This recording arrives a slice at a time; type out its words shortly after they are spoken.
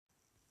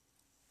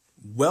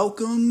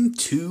Welcome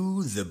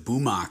to the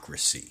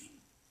Boomocracy.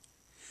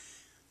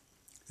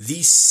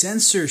 The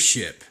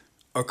censorship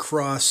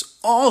across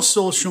all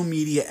social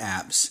media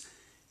apps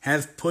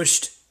have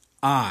pushed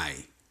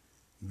I,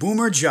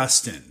 Boomer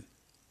Justin,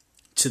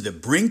 to the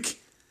brink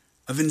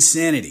of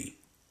insanity,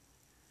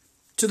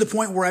 to the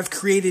point where I've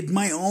created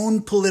my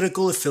own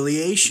political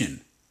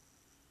affiliation.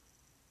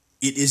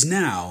 It is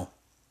now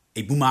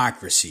a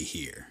Boomocracy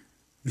here.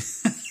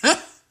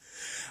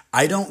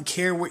 I don't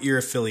care what your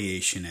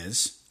affiliation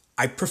is.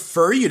 I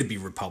prefer you to be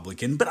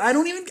Republican, but I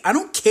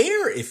don't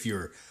care if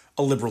you're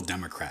a liberal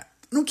Democrat.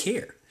 I don't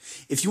care.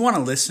 If you want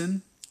to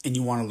listen and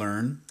you want to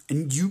learn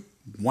and you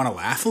want to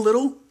laugh a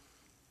little,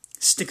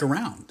 stick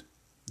around.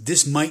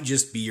 This might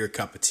just be your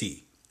cup of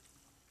tea.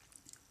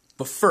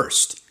 But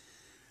first,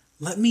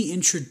 let me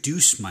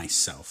introduce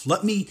myself.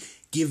 Let me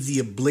give the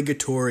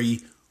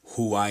obligatory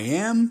who I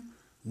am,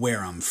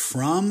 where I'm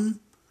from,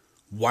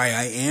 why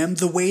I am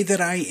the way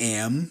that I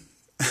am,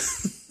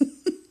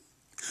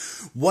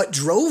 what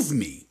drove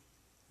me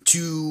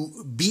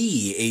to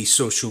be a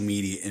social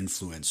media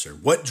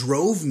influencer, what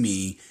drove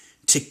me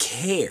to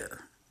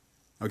care.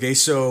 Okay,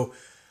 so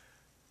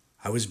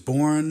I was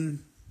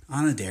born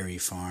on a dairy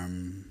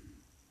farm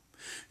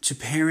to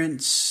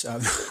parents.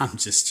 I'm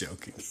just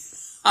joking.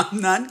 I'm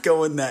not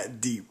going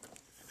that deep.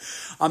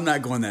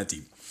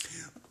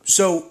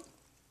 So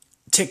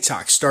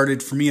TikTok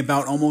started for me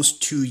about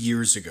almost 2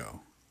 years ago.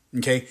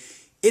 Okay,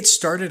 it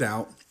started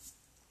out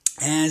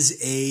as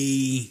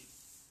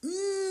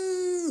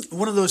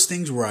one of those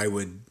things where I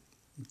would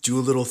do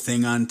a little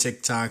thing on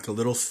TikTok, a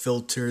little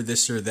filter,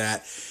 this or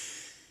that,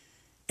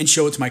 and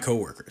show it to my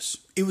coworkers.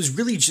 It was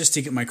really just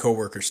to get my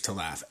coworkers to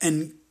laugh.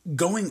 And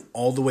going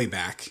all the way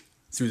back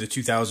through the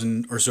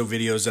 2,000 or so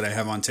videos that I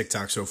have on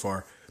TikTok so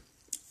far,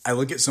 I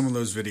look at some of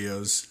those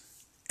videos,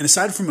 and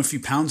aside from a few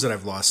pounds that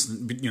I've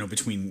lost,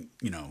 between,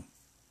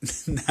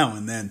 now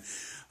and then,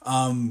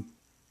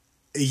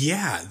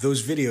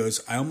 those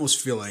videos, I almost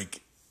feel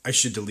like I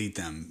should delete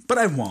them, but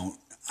I won't.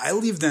 I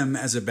leave them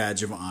as a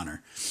badge of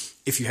honor.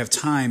 If you have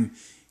time,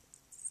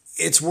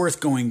 it's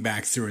worth going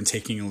back through and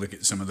taking a look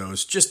at some of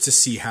those just to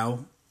see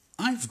how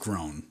I've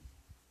grown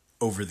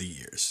over the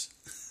years.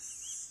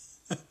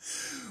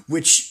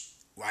 Which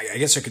I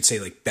guess I could say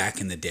like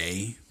back in the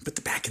day, but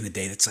the back in the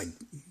day, it's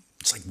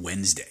like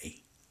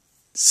Wednesday.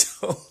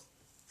 So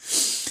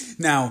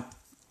now,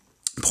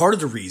 part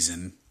of the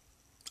reason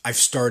I've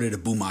started a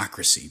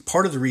Boomocracy,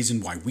 part of the reason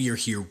why we are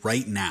here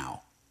right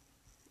now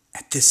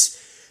at this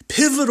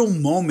pivotal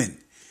moment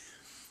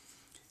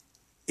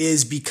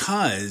is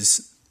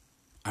because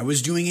I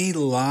was doing a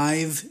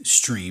live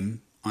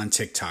stream on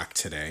TikTok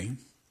today.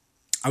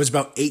 I was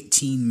about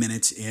 18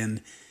 minutes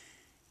in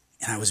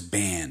and I was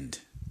banned.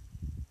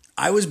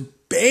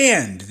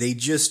 They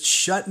just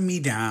shut me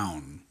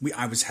down.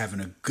 I was having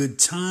a good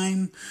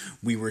time.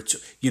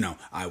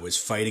 I was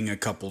fighting a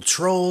couple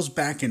trolls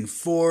back and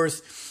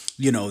forth.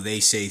 They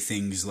say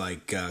things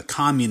like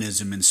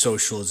communism and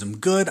socialism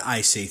good.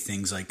 I say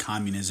things like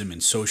communism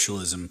and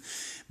socialism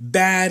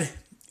bad.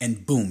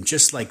 And boom,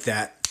 just like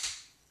that,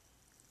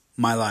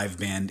 my live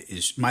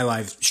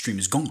stream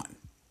is gone.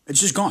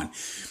 It's just gone.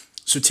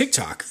 So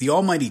TikTok, the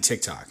almighty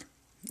TikTok,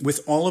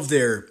 with all of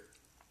their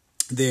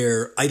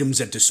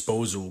items at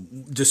disposal,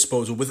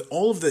 with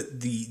all of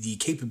the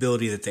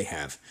capability that they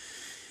have,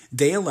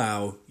 they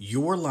allow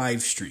your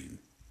live stream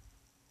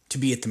to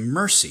be at the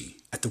mercy,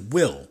 at the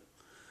will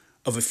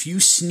of a few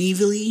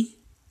sneevily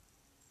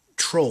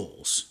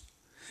trolls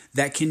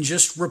that can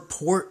just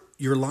report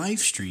your live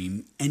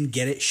stream and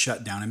get it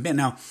shut down and banned.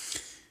 Now,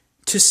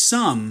 to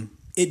some,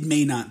 it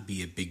may not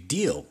be a big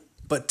deal,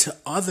 but to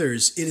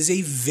others, it is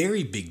a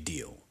very big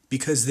deal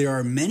because there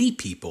are many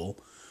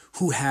people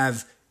who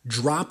have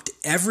dropped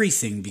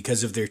everything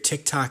because of their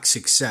TikTok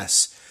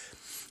success.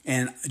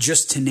 And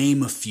just to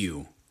name a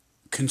few,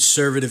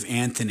 Conservative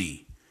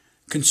Anthony,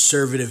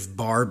 Conservative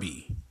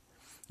Barbie,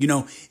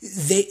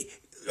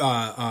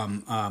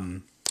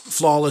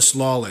 Flawless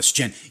Lawless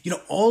Jen,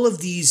 all of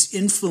these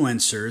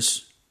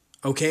influencers,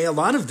 okay, a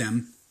lot of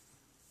them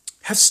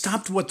have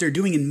stopped what they're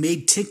doing and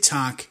made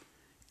TikTok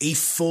a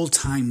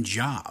full-time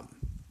job.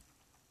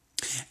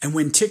 And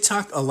when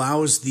TikTok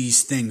allows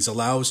these things,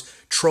 allows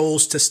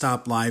trolls to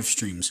stop live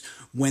streams,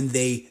 when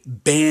they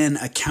ban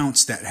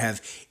accounts that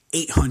have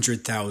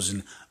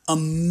 800,000, a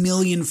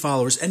million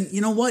followers, and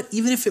you know what?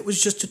 Even if it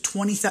was just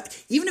 20,000,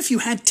 even if you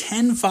had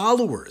 10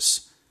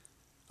 followers,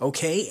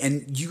 okay,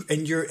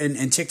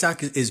 and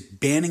TikTok is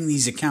banning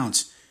these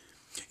accounts,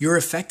 you're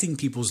affecting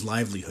people's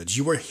livelihoods.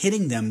 You are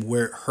hitting them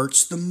where it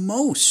hurts the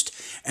most,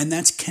 and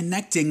that's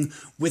connecting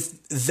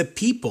with the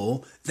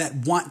people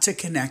that want to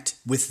connect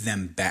with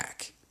them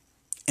back.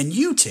 And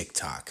you,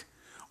 TikTok,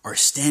 are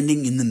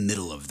standing in the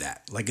middle of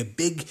that, like a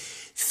big,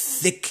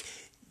 thick,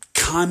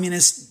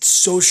 communist,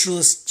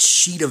 socialist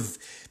sheet of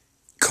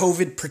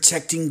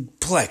COVID-protecting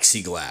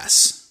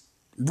plexiglass.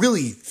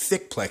 Really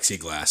thick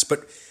plexiglass,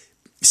 but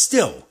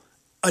still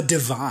a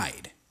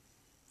divide.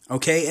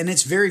 Okay? And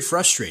it's very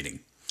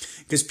frustrating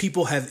because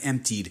people have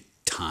emptied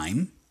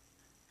time,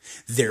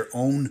 their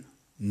own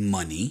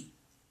money,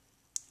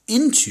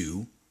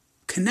 into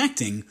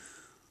connecting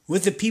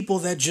with the people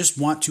that just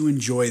want to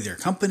enjoy their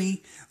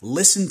company,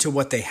 listen to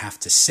what they have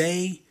to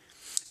say,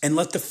 and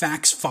let the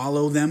facts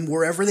follow them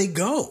wherever they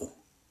go.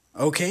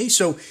 Okay,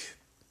 so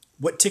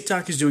what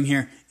TikTok is doing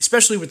here,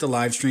 especially with the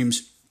live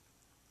streams,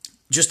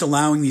 just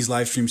allowing these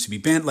live streams to be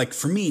banned. Like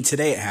for me,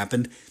 today it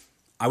happened.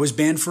 I was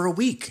banned for a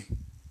week.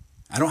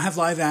 I don't have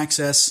live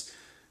access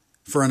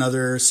for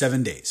another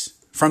 7 days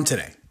from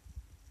today.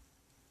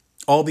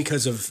 All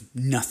because of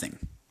nothing.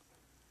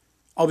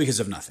 All because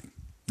of nothing.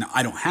 Now,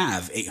 I don't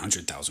have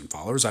 800,000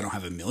 followers. I don't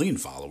have 1 million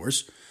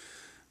followers.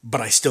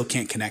 But I still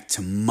can't connect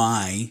to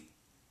my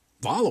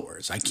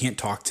followers. I can't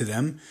talk to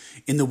them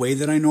in the way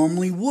that I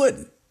normally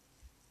would.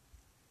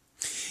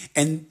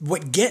 And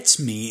what gets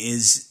me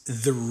is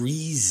the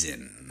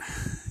reason.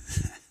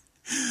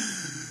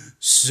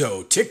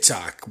 So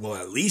TikTok will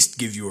at least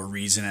give you a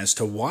reason as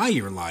to why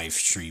your live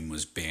stream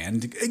was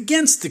banned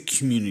against the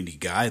community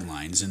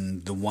guidelines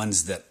and the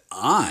ones that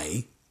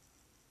I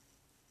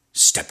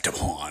stepped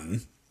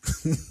upon.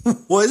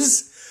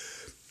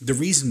 The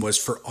reason was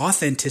for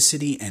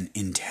authenticity and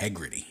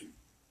integrity.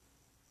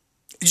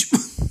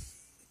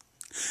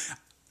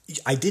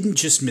 I didn't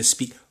just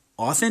misspeak.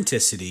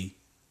 Authenticity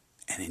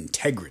and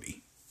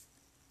integrity.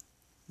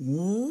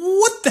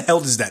 What the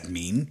hell does that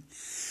mean?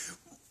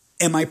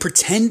 Am I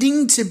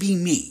pretending to be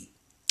me?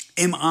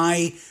 Am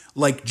I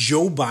like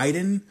Joe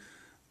Biden,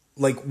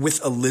 like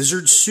with a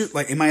lizard suit?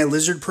 Like, am I a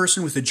lizard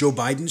person with a Joe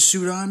Biden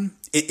suit on?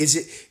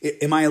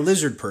 Am I a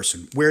lizard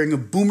person wearing a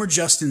Boomer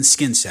Justin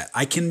skin set?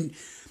 I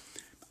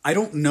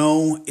don't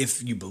know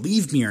if you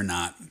believe me or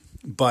not,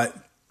 but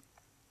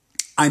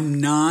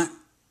I'm not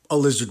a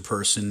lizard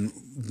person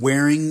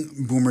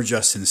wearing Boomer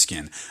Justin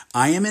skin.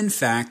 I am, in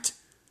fact,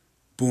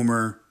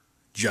 Boomer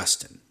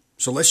Justin.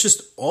 So let's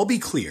just all be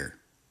clear.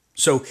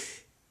 So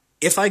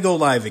if I go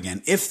live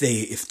again, if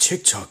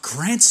TikTok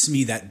grants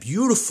me that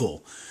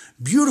beautiful,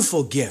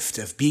 beautiful gift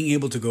of being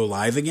able to go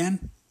live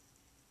again,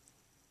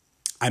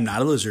 I'm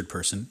not a lizard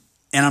person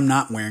and I'm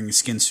not wearing a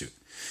skin suit.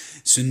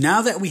 So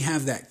now that we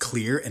have that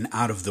clear and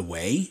out of the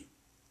way,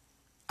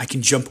 I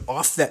can jump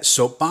off that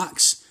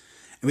soapbox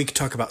and we can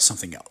talk about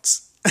something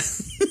else.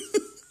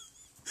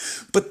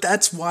 But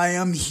that's why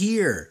I'm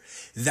here.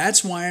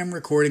 That's why I'm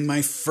recording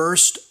my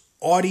first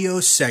audio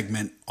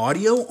segment,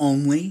 audio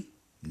only,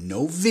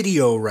 no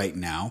video right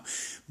now,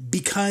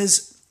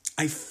 because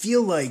I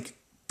feel like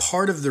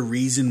part of the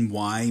reason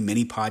why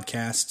many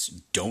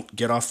podcasts don't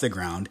get off the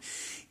ground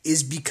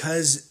is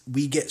because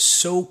we get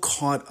so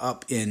caught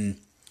up in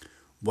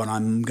what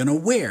I'm going to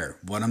wear,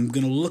 what I'm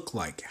going to look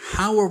like,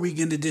 how are we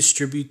going to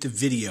distribute the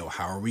video,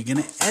 how are we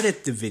going to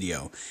edit the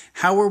video,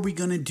 how are we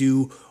going to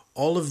do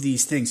all of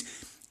these things.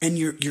 And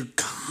you're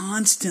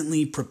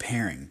constantly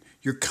preparing.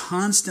 You're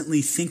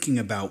constantly thinking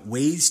about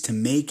ways to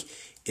make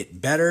it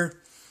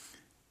better.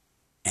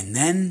 And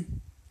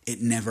then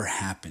it never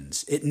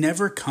happens. It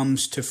never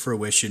comes to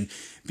fruition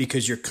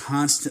because you're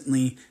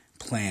constantly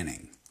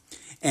planning.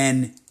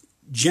 And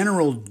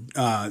General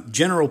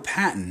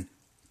Patton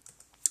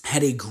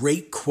had a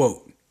great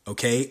quote,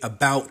 okay,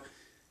 about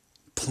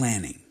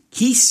planning.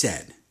 He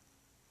said,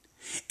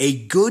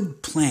 "A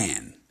good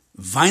plan,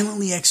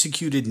 violently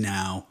executed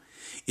now,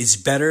 is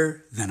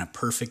better than a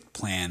perfect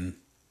plan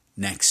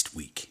next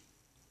week."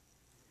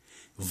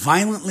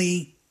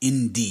 Violently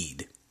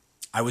indeed.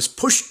 I was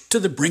pushed to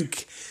the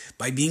brink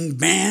by being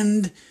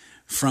banned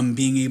from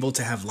being able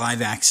to have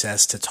live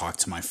access to talk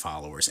to my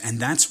followers. And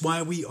that's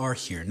why we are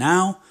here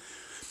now.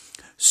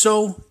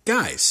 So,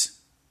 guys,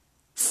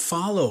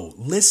 follow,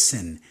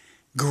 listen,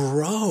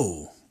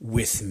 grow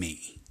with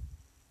me.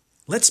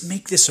 Let's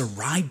make this a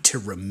ride to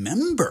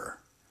remember.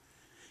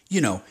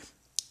 You know,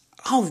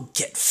 I'll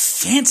get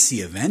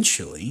fancy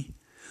eventually.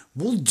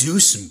 We'll do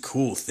some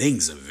cool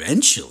things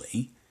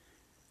eventually.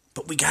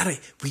 But we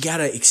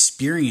gotta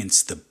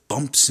experience the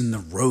bumps in the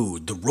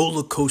road, the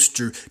roller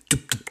coaster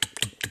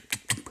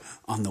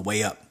on the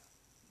way up.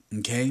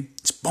 Okay?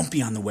 It's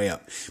bumpy on the way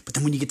up. But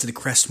then when you get to the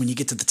crest, when you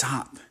get to the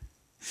top,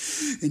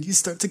 and you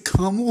start to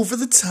come over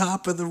the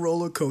top of the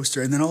roller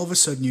coaster, and then all of a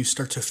sudden you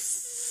start to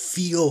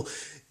feel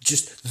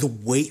just the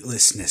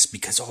weightlessness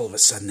because all of a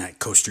sudden that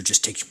coaster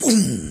just takes you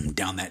boom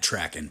down that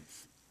track, and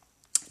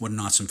what an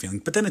awesome feeling.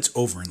 But then it's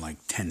over in like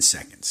 10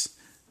 seconds.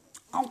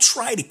 I'll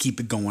try to keep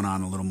it going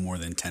on a little more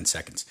than 10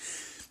 seconds.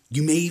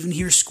 You may even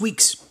hear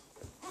squeaks.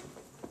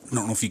 I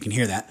don't know if you can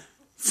hear that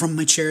from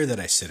my chair that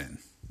I sit in.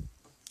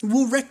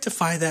 We'll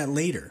rectify that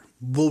later.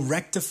 We'll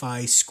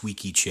rectify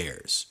squeaky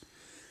chairs.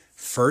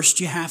 First,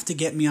 you have to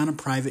get me on a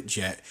private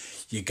jet.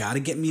 You got to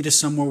get me to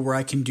somewhere where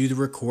I can do the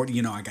record.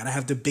 You know, I got to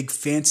have the big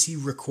fancy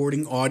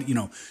recording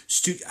audio,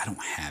 studio. I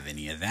don't have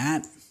any of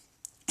that.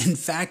 In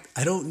fact,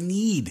 I don't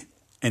need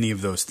any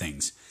of those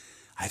things.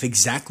 I have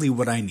exactly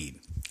what I need.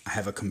 I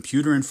have a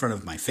computer in front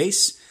of my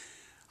face.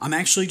 I'm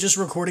actually just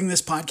recording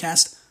this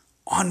podcast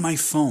on my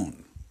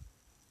phone.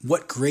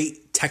 What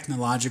great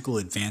technological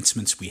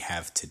advancements we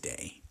have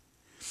today.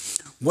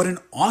 What an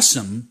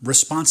awesome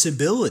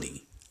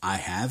responsibility I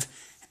have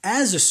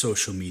as a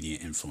social media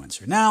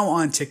influencer. Now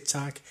on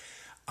TikTok,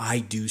 I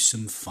do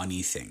some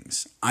funny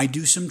things. I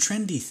do some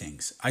trendy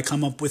things. I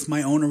come up with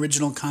my own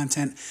original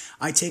content.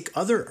 I take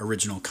other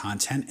original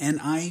content and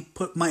I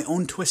put my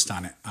own twist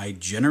on it. I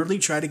generally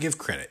try to give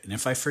credit. And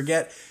if I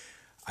forget,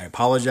 I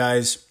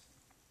apologize.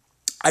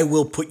 I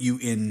will put you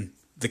in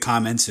the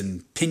comments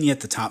and pin you at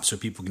the top so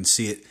people can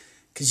see it,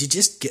 because you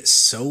just get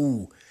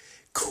so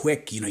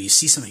quick. You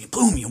see something,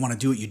 boom, you want to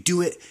do it, you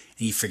do it,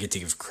 and you forget to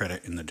give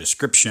credit in the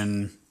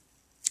description.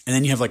 And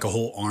then you have like a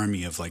whole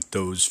army of like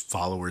those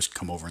followers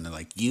come over and they're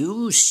like,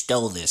 you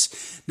stole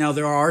this. Now,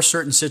 there are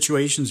certain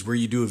situations where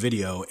you do a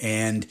video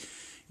and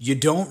you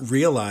don't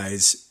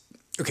realize,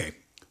 okay,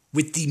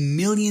 with the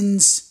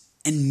millions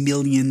and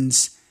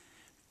millions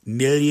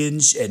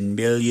and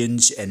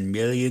millions and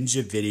millions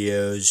of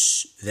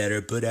videos that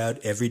are put out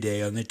every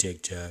day on the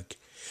TikTok,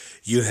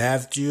 you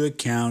have to have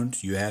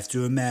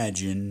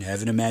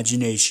an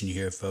imagination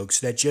here, folks,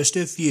 that just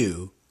a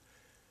few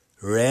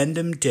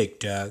random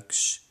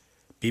TikToks,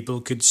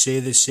 people could say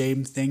the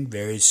same thing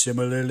very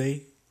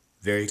similarly,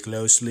 very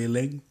closely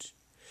linked,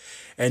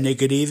 and they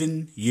could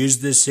even use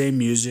the same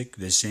music,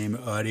 the same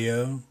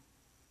audio,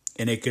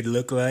 and it could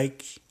look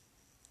like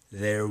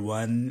their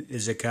one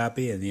is a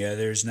copy and the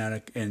other is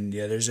not, and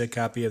the other's a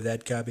copy of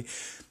that copy.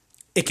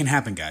 It can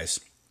happen, guys.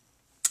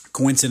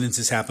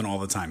 Coincidences happen all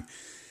the time.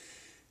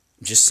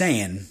 I'm just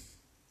saying,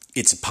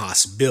 it's a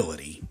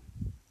possibility.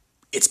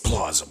 It's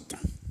plausible.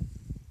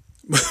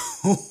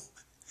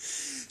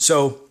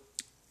 So,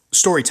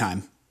 story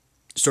time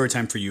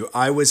for you.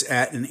 I was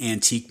at an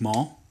antique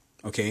mall.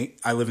 Okay,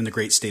 I live in the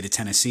great state of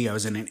Tennessee. I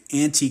was in an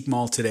antique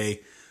mall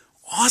today.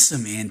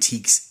 Awesome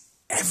antiques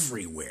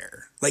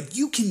everywhere. Like,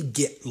 you can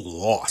get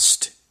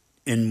lost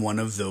in one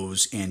of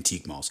those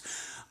antique malls.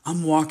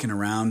 I'm walking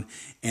around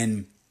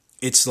and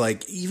it's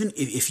like, even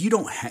if you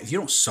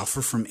don't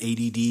suffer from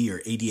ADD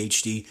or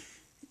ADHD,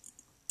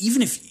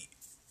 even if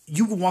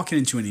you were walking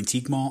into an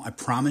antique mall, I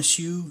promise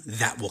you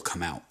that will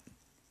come out.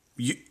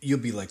 You'll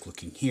be like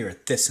looking here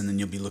at this, and then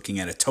you'll be looking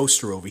at a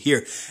toaster over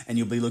here, and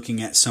you'll be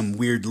looking at some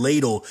weird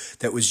ladle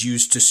that was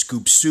used to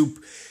scoop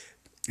soup.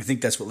 I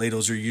think that's what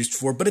ladles are used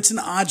for, but it's an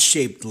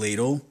odd-shaped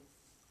ladle.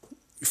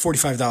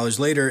 $45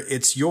 later,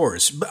 it's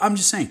yours. But I'm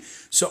just saying.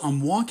 So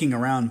I'm walking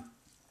around,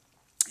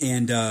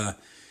 and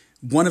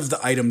one of the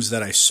items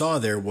that I saw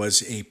there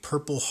was a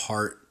Purple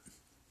Heart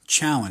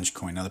challenge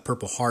coin. Now, the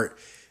Purple Heart,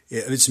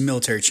 it's a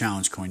military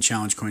challenge coin.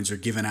 Challenge coins are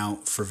given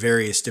out for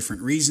various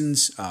different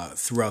reasons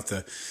throughout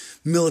the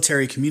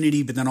military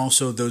community, but then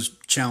also those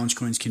challenge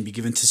coins can be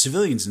given to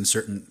civilians in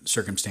certain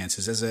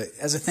circumstances as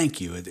a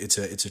thank you. It's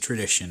a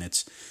tradition.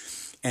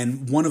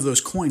 And one of those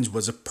coins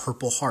was a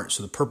Purple Heart.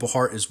 So the Purple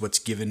Heart is what's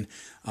given,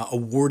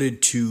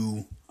 awarded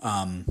to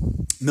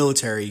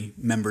military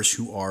members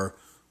who are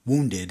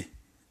wounded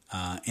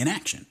in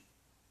action.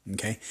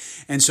 Okay,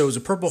 and so it was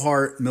a Purple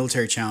Heart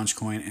military challenge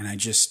coin, and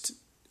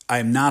I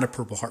am not a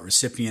Purple Heart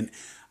recipient.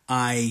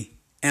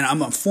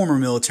 I'm a former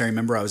military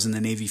member. I was in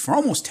the Navy for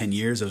almost 10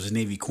 years. I was a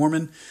Navy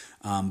corpsman,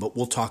 but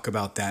we'll talk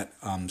about that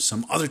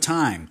some other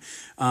time.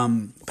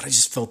 But I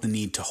just felt the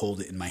need to hold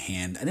it in my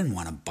hand. I didn't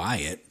want to buy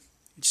it.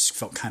 It just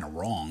felt kind of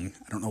wrong.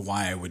 I don't know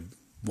why I would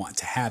want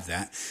to have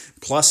that.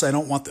 Plus, I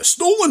don't want the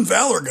stolen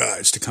valor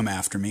guys to come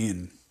after me,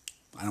 and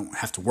I don't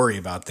have to worry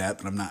about that.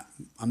 But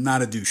I'm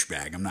not a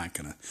douchebag. I'm not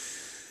gonna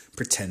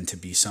pretend to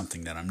be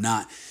something that I'm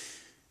not.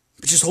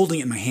 But just holding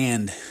it in my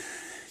hand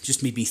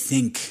just made me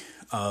think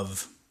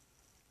of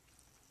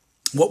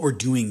what we're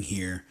doing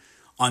here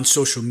on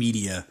social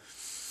media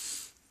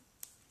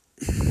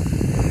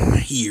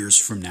years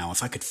from now.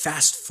 If I could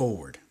fast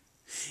forward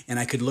and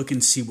I could look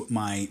and see what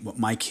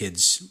my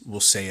kids will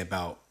say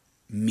about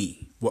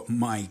me, what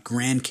my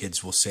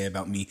grandkids will say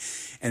about me,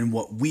 and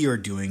what we are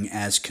doing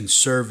as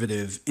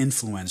conservative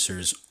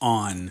influencers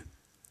on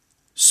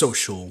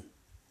social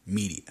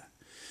media.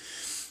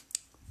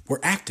 We're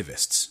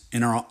activists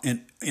in our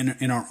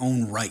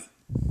own right,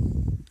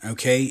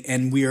 okay,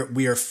 and we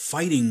are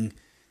fighting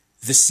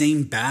the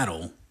same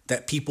battle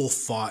that people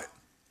fought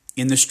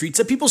in the streets,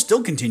 that people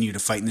still continue to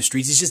fight in the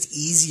streets. It's just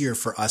easier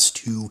for us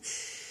to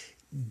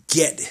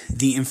get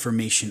the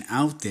information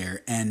out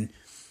there. And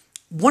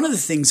one of the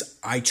things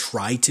I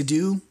try to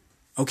do,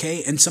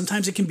 okay, and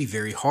sometimes it can be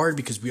very hard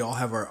because we all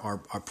have our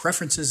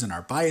preferences and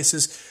our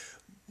biases.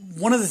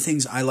 One of the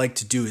things I like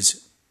to do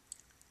is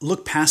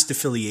look past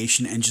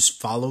affiliation and just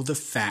follow the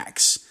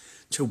facts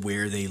to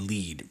where they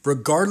lead,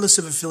 regardless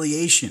of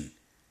affiliation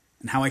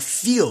and how I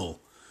feel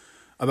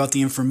about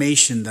the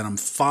information that I'm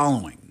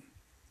following.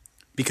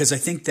 Because I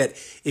think that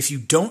if you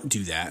don't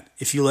do that,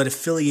 if you let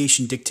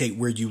affiliation dictate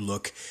where you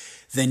look,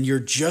 then you're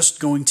just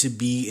going to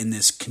be in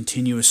this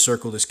continuous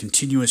circle, this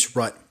continuous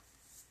rut,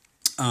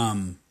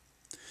 and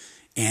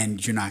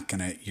you're not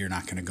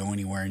gonna go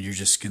anywhere, and you're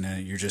just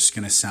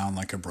gonna sound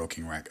like a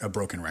broken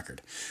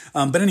record.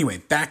 But anyway,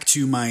 back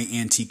to my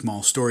antique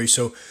mall story.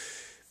 So,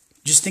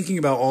 just thinking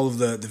about all of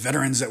the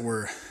veterans that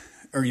were,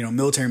 or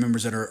military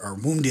members that are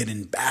wounded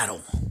in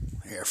battle,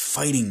 they are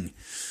fighting,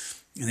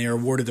 and they are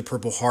awarded the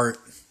Purple Heart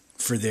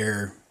for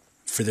their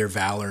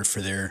valor,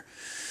 for their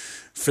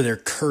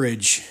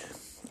courage.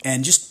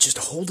 And just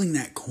holding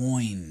that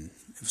coin,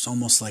 it was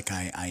almost like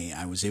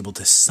I was able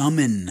to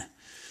summon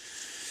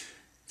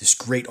this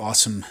great,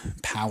 awesome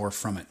power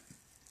from it.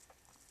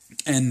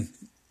 And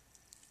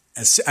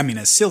as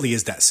silly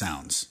as that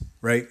sounds,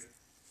 right?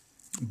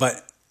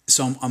 But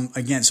so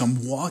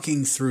I'm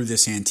walking through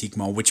this antique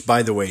mall, which,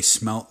 by the way,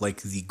 smelled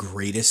like the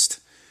greatest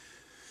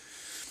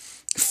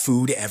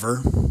food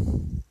ever.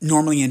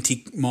 Normally,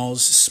 antique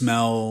malls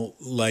smell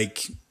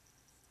like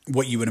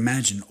what you would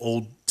imagine,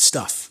 old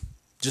stuff.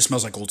 Just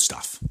smells like old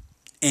stuff.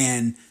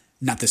 And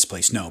not this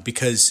place, no,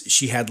 because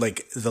she had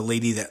like, the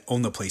lady that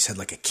owned the place had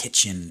like a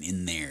kitchen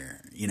in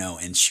there, you know,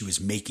 and she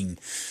was making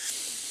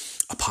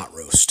a pot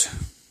roast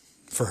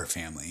for her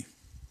family.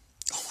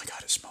 Oh my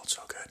God, it smelled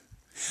so good.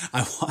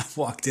 I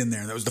walked in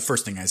there, and that was the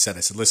first thing I said.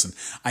 I said, listen,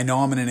 I know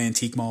I'm in an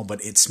antique mall,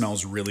 but it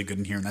smells really good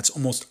in here, and that's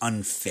almost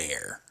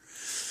unfair,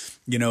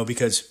 you know,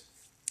 because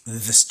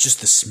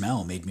just the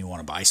smell made me want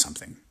to buy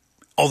something.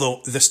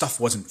 Although the stuff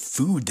wasn't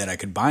food that I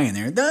could buy in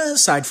there,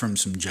 aside from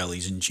some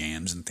jellies and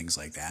jams and things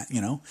like that, you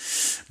know.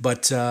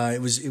 But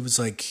it was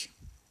like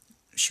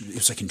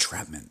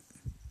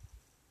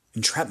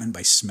entrapment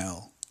by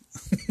smell.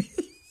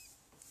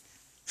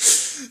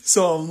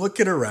 So I'm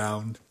looking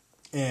around,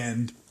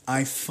 and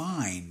I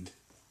find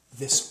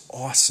this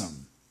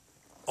awesome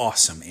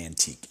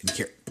antique. And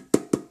hear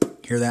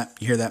that?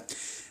 You hear that?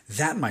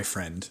 That, my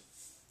friend,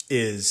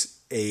 is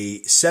a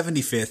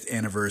 75th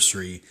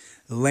anniversary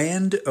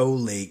Land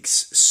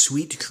O'Lakes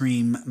sweet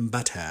cream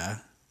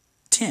butter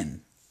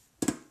tin.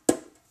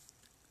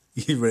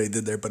 You already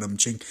did there, but I'm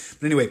ching.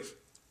 But anyway,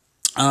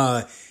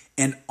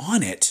 and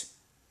on it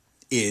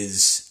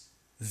is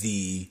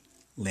the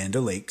Land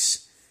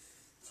O'Lakes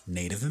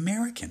Native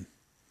American.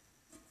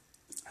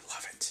 I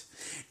love it.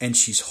 And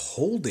she's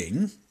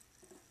holding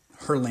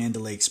her Land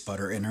O'Lakes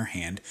butter in her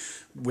hand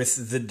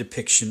with the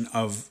depiction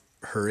of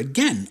her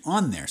again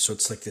on there. So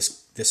it's like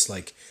this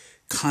like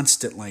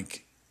constant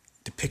like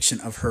depiction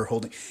of her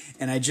holding.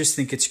 And I just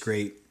think it's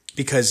great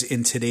because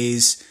in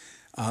today's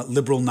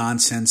liberal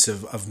nonsense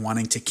of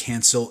wanting to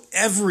cancel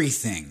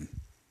everything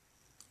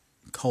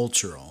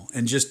cultural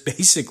and just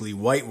basically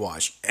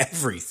whitewash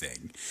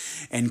everything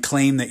and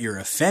claim that you're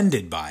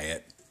offended by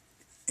it,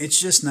 it's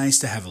just nice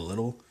to have a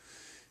little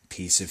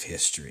piece of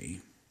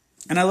history.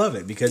 And I love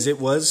it because it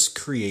was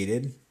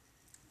created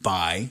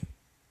by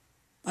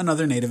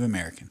another Native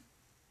American.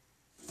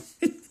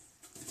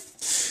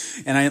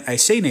 And I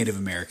say Native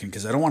American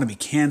because I don't want to be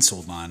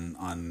canceled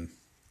on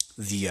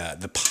the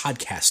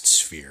podcast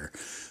sphere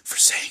for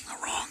saying the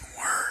wrong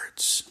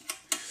words.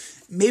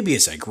 Maybe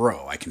as I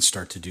grow, I can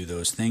start to do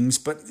those things,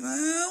 but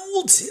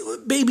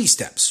baby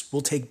steps.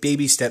 We'll take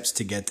baby steps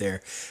to get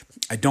there.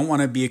 I don't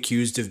want to be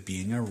accused of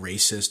being a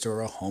racist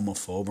or a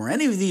homophobe or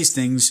any of these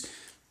things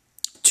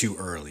too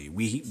early.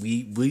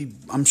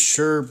 I'm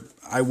sure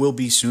I will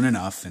be soon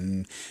enough,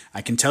 and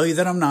I can tell you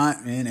that I'm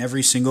not in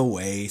every single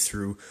way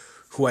through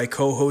who I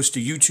co-host a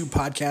YouTube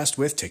podcast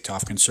with,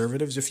 TikTok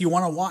Conservatives. If you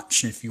want to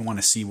watch, if you want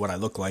to see what I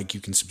look like, you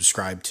can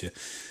subscribe to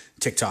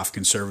TikTok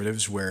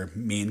Conservatives, where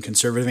me and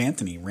Conservative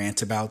Anthony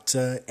rant about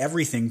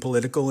everything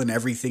political and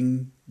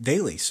everything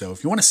daily. So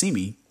if you want to see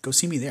me, go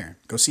see me there.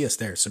 Go see us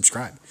there.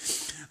 Subscribe.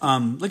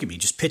 Look at me,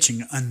 just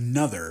pitching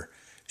another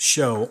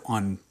show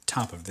on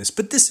top of this.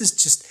 But this is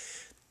just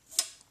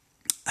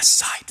a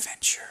side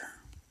venture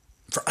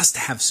for us to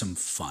have some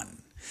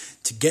fun,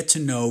 to get to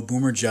know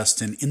Boomer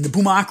Justin in the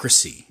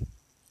Boomocracy.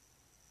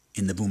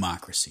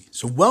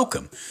 So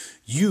welcome.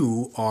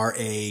 You are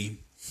a...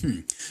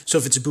 So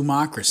if it's a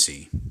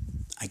Boomocracy,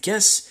 I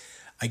guess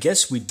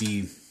we'd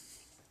be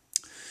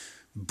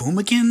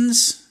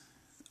Boomikins.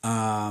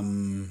 I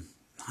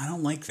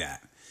don't like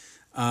that.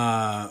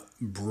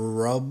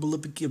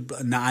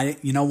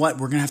 You know what?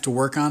 We're going to have to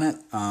work on it.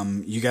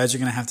 You guys are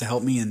going to have to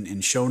help me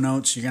in show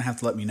notes. You're going to have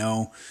to let me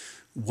know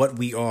what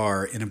we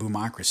are in a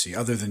Boomocracy,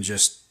 other than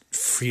just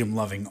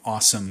freedom-loving,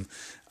 awesome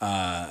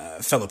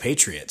fellow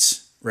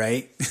patriots,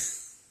 right?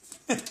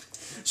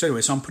 So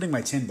anyway, I'm putting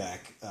my tin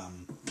back.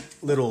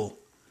 Little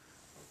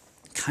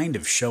kind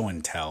of show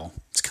and tell.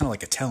 It's kind of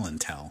like a tell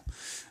and tell.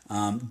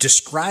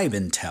 Describe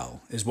and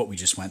tell is what we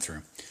just went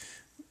through.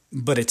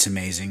 But it's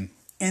amazing.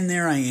 And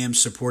there I am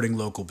supporting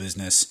local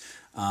business.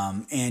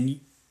 And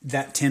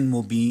that tin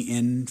will be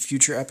in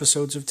future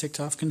episodes of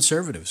TikTok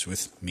Conservatives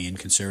with me and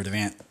Conservative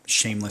Ant.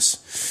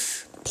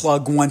 Shameless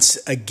plug once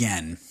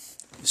again.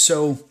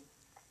 So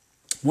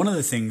one of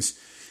the things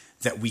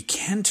that we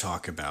can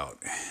talk about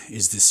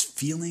is this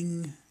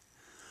feeling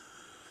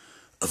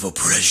of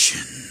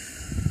oppression.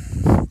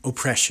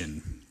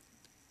 Oppression.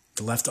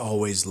 The left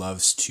always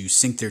loves to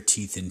sink their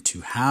teeth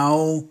into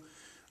how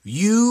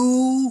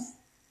you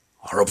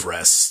are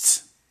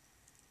oppressed.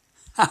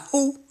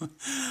 How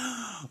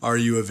are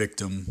you a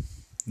victim?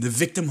 The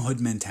victimhood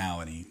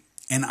mentality.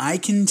 And I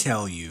can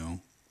tell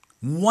you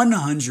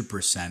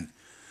 100%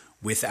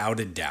 without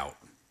a doubt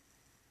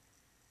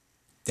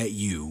that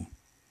you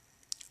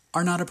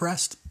are not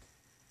oppressed.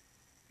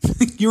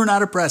 You are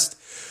not oppressed.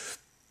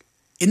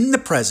 In the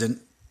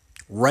present,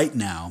 right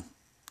now,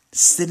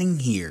 sitting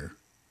here,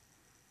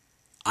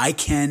 I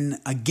can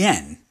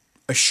again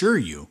assure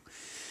you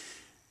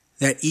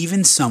that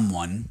even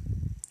someone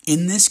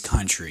in this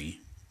country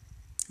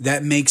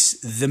that makes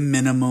the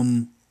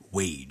minimum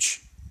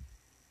wage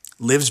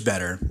lives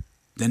better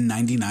than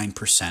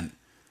 99%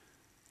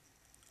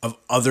 of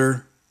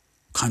other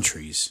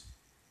countries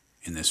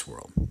in this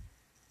world.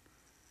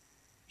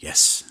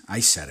 Yes, I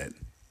said it.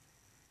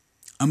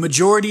 A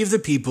majority of the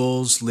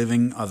peoples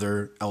living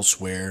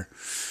elsewhere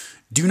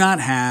do not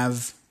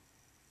have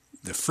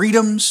the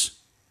freedoms,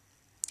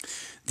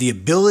 the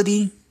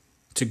ability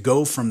to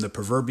go from the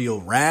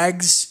proverbial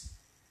rags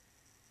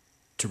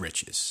to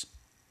riches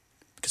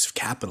because of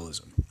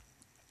capitalism.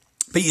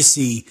 But you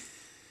see,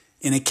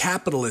 in a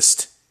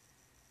capitalist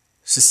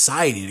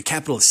society, in a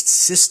capitalist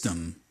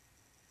system,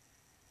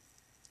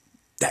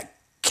 that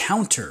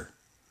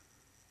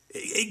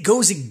it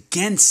goes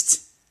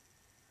against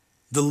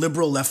the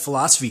liberal left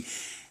philosophy.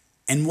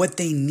 And what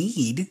they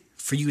need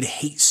for you to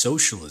hate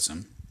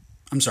socialism,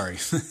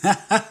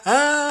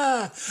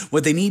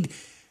 what they need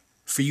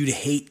for you to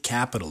hate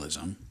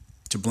capitalism,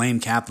 to blame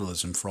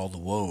capitalism for all the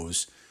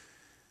woes,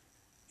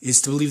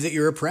 is to believe that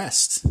you're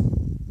oppressed,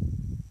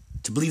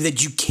 to believe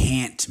that you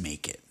can't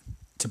make it,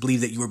 to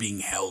believe that you are being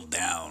held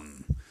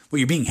down. Well,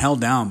 you're being held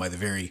down by the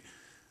very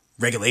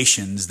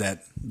regulations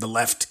that the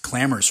left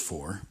clamors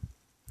for.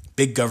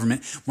 Big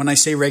government. When I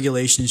say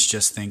regulations,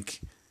 just think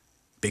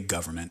big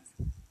government.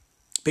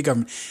 Big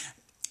government.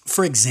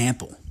 For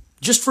example,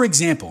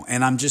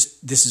 and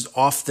this is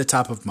off the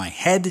top of my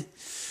head,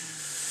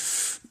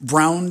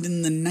 around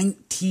in the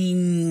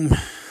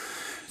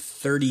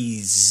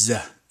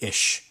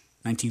 1930-ish,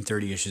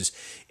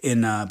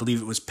 in, I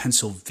believe it was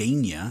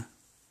Pennsylvania.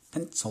 I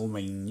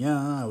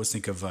always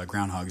think of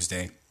Groundhog's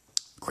Day.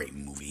 Great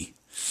movie.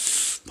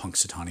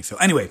 Punxsutawney Phil.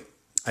 Anyway,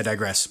 I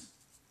digress.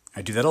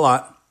 I do that a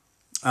lot.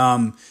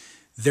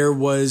 There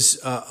was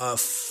a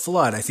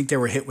flood. I think they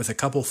were hit with a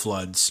couple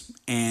floods,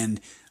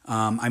 and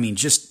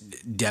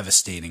just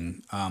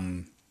devastating.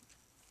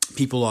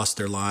 People lost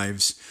their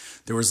lives.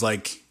 There was I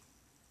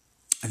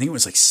think it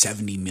was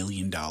 $70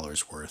 million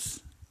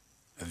worth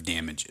of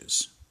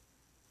damages,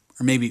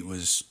 or maybe it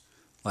was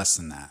less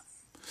than that.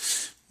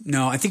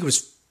 No, I think it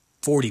was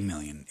 40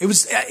 million. It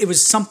was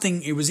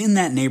something. It was in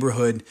that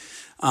neighborhood.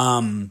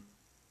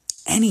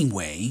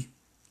 Anyway,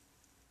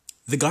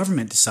 the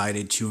government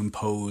decided to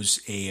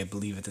impose I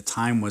believe at the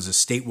time was a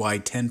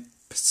statewide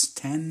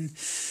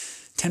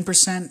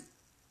 10%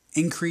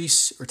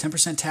 increase or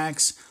 10%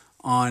 tax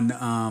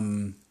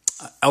on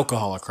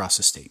alcohol across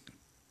the state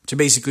to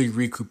basically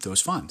recoup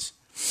those funds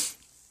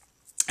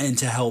and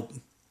to help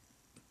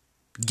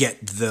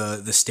get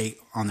the state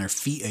on their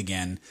feet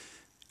again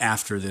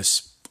after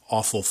this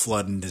awful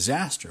flood and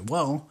disaster.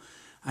 Well,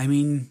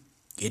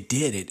 it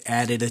did. It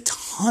added a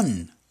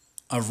ton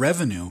of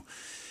revenue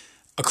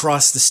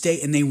across the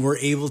state, and they were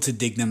able to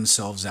dig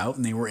themselves out,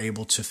 and they were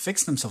able to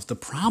fix themselves. The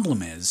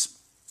problem is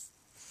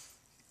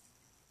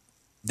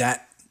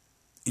that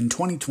in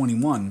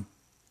 2021,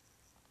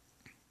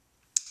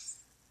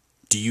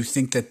 do you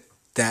think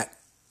that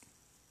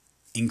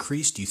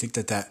increase? Do you think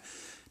that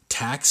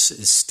tax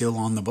is still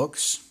on the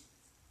books?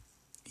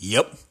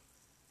 Yep.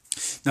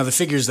 Now, the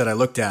figures that I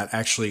looked at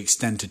actually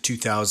extend to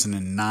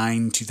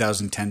 2009,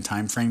 2010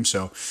 timeframe.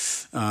 So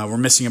we're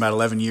missing about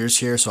 11 years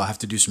here. So I'll have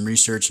to do some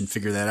research and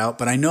figure that out.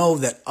 But I know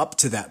that up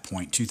to that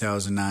point,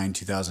 2009,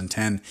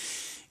 2010,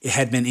 it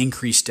had been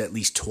increased at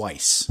least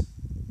twice.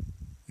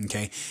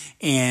 Okay.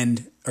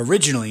 And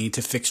originally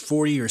to fix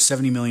 $40 or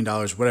 $70 million,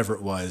 whatever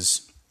it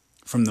was,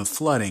 from the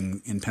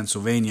flooding in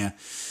Pennsylvania,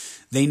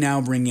 they now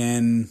bring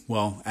in,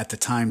 well, at the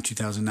time,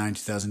 2009,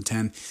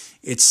 2010,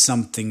 it's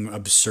something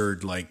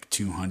absurd like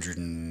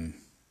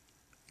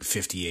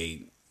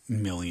 $258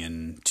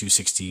 million,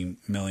 $260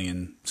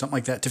 million, something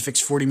like that, to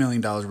fix $40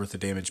 million worth of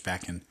damage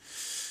back in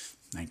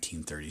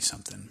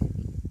 1930-something.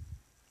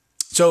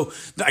 So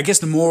I guess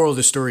the moral of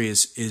the story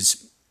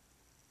is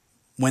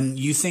when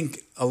you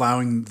think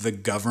allowing the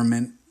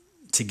government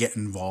to get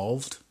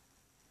involved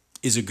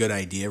is a good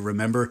idea,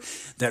 remember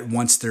that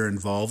once they're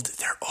involved,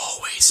 they're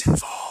always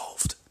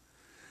involved.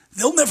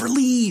 They'll never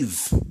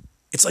leave.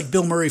 It's like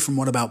Bill Murray from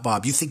What About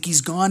Bob? You think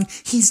he's gone?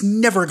 He's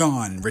never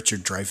gone.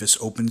 Richard Dreyfuss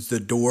opens the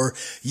door.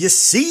 You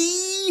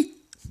see?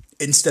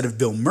 Instead of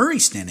Bill Murray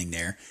standing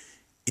there,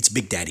 it's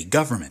Big Daddy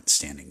Government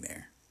standing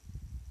there.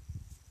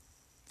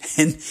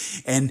 And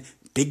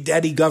Big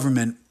Daddy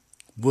Government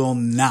will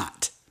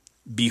not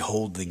be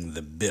holding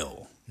the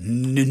bill.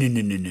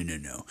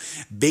 No.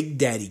 Big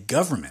Daddy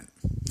Government,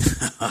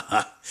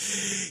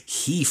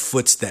 he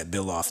foots that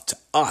bill off to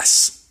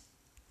us,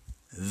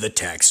 the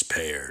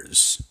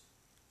taxpayers.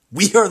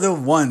 We are the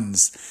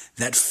ones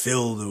that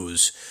fill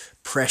those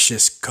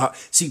precious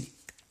See,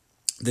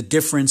 the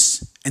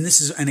difference, and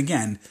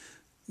again,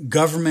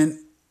 government,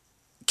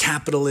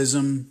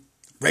 capitalism,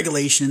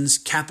 regulations,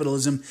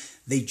 capitalism,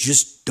 they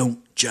just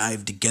don't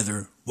jive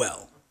together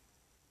well.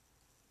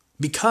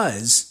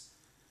 Because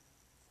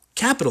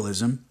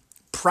capitalism,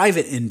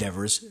 private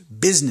endeavors,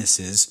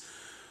 businesses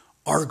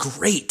are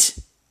great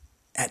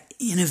at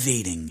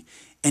innovating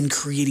and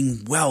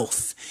creating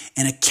wealth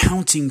and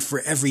accounting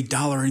for every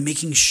dollar and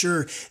making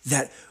sure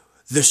that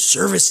the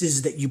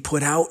services that you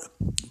put out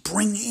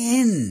bring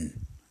in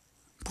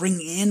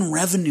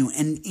revenue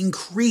and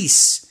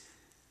increase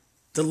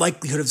the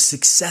likelihood of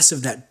success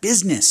of that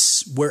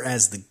business.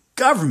 Whereas the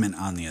government,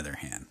 on the other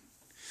hand,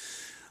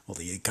 well,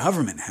 the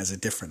government has a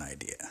different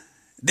idea.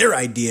 Their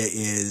idea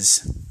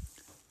is,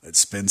 let's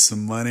spend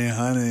some money,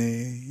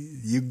 honey.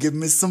 You give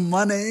me some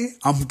money,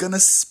 I'm going to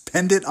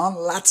spend it on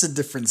lots of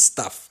different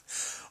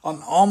stuff,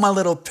 on all my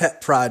little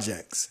pet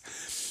projects.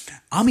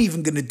 I'm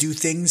even going to do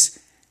things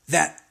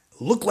that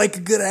look like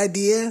a good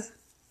idea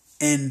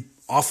and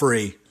offer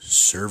a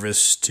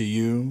service to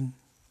you,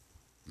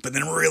 but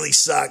then really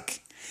suck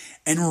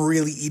and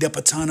really eat up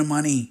a ton of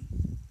money.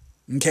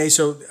 Okay,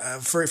 so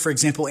for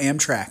example,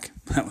 Amtrak.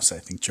 That was, I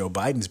think, Joe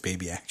Biden's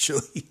baby,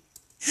 actually.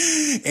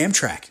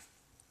 Amtrak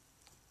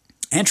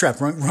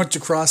runs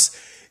across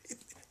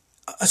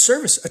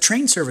a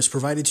train service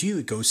provided to you.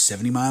 It goes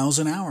 70 miles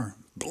an hour,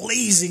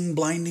 blazing,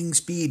 blinding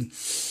speed.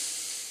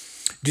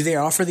 Do they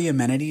offer the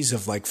amenities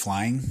of like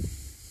flying?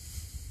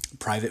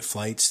 Private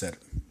flights that,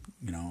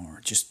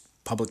 or just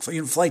public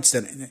flights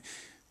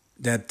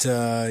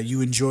that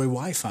you enjoy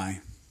Wi-Fi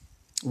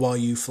while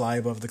you fly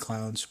above the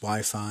clouds,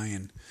 Wi-Fi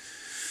and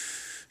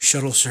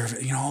shuttle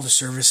service, all the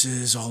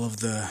services, all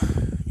of the,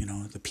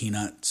 the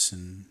peanuts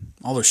and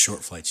all those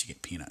short flights, you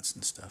get peanuts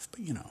and stuff.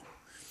 But, you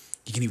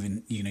can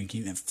even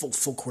have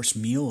full course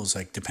meals,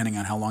 like depending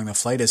on how long the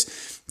flight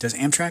is. Does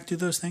Amtrak do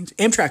those things?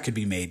 Amtrak could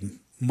be made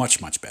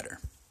much, much better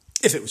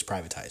if it was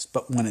privatized.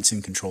 But when it's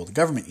in control of the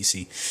government, you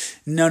see,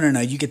 no,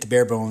 you get the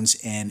bare bones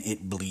and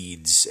it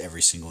bleeds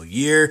every single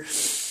year.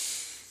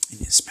 And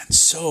you spend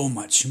so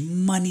much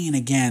money. And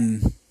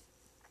again,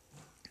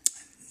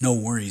 no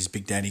worries,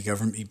 Big Daddy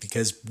government,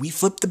 because we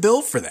flip the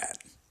bill for that.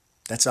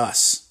 That's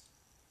us.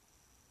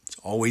 It's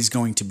always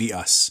going to be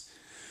us.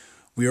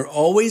 We are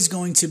always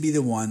going to be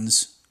the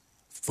ones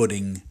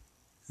footing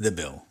the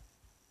bill.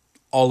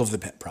 All of the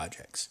pet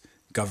projects.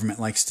 Government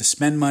likes to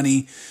spend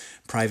money.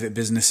 Private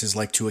businesses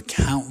like to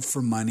account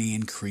for money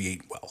and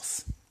create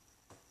wealth.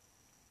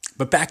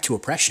 But back to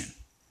oppression.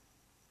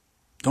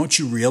 Don't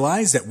you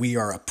realize that we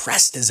are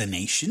oppressed as a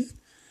nation?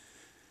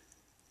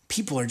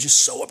 People are just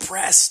so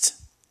oppressed.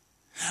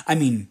 I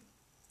mean,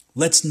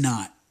 let's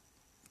not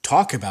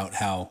talk about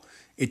how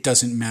it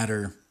doesn't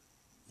matter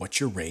what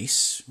your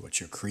race, what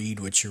your creed,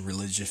 what your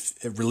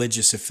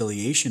religious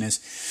affiliation is.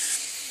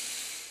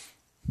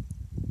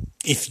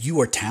 If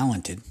you are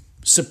talented,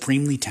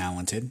 supremely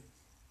talented,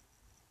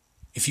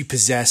 if you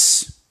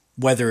possess,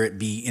 whether it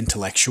be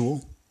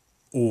intellectual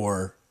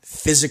or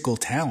physical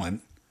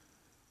talent,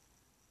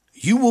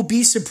 you will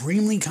be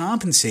supremely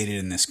compensated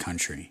in this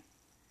country.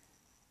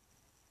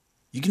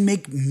 You can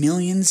make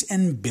millions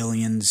and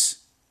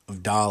billions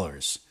of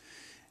dollars.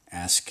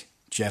 Ask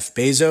Jeff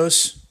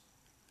Bezos.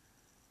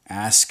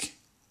 Ask,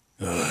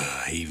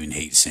 I even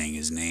hate saying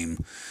his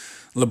name,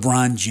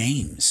 LeBron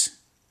James.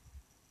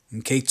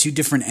 Okay, two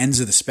different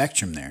ends of the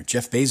spectrum there.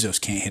 Jeff Bezos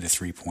can't hit a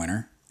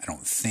three-pointer, I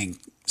don't think.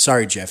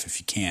 Sorry, Jeff, if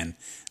you can.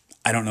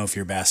 I don't know if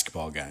you're a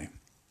basketball guy.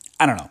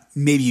 I don't know.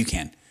 Maybe you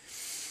can.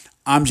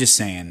 I'm just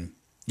saying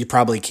you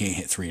probably can't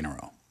hit three in a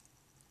row.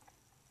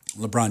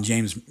 LeBron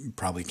James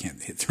probably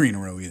can't hit three in a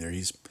row either.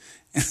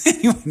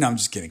 Anyway, no, I'm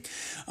just kidding.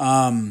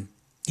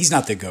 He's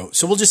not the GOAT.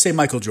 So we'll just say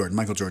Michael Jordan.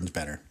 Michael Jordan's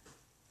better.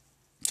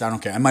 So I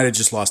don't care. I might have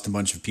just lost a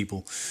bunch of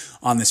people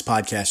on this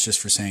podcast just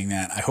for saying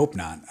that. I hope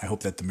not. I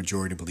hope that the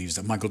majority believes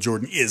that Michael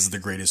Jordan is the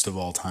greatest of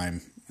all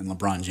time and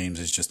LeBron James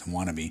is just a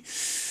wannabe.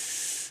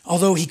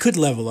 Although he could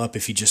level up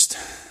if he just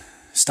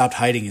stopped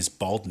hiding his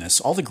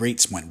baldness. All the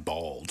greats went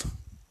bald.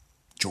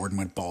 Jordan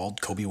went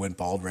bald. Kobe went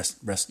bald.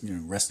 Rest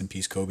in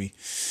peace, Kobe.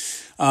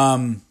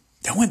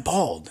 They went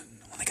bald.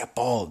 When they got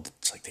bald,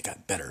 it's like they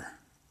got better.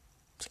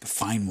 It's like a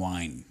fine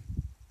wine.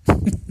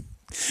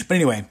 But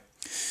anyway,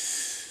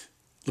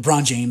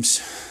 LeBron James,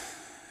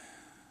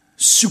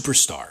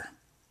 superstar,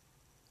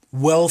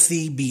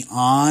 wealthy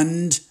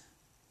beyond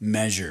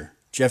measure.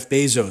 Jeff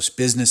Bezos,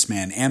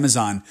 businessman,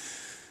 Amazon,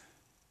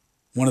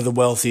 one of the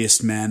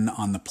wealthiest men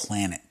on the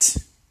planet.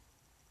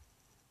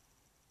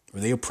 Were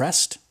they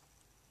oppressed?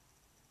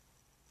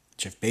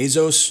 Jeff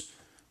Bezos,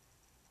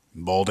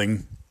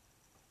 balding,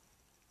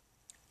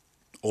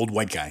 old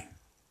white guy.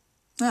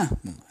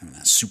 I'm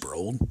not super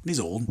old. He's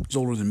old. He's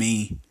older than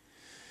me.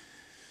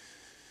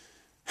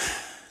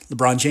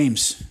 LeBron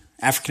James,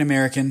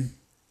 African-American,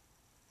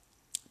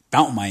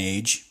 about my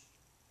age,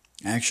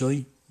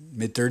 actually,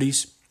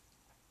 mid-30s.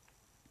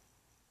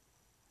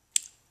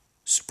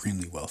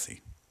 Supremely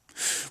wealthy.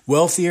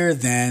 Wealthier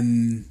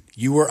than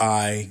you or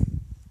I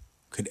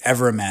could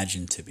ever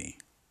imagine to be.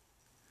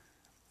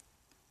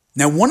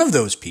 Now, one of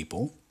those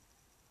people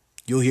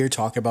you'll hear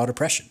talk about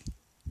oppression.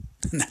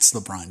 And that's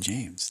LeBron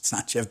James. It's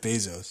not Jeff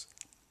Bezos.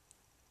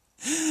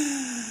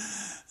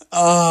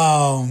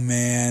 Oh,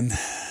 man.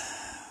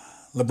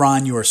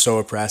 LeBron, you are so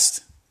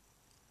oppressed.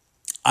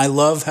 I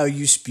love how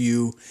you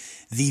spew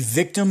the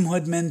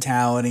victimhood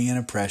mentality and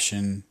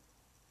oppression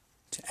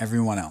to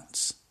everyone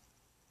else.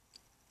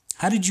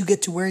 How did you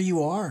get to where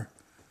you are?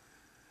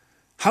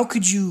 How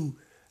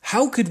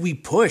could we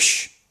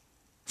push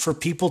for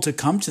people to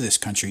come to this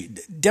country?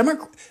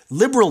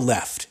 Liberal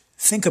left,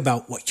 think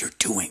about what you're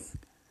doing.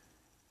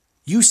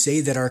 You say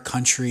that our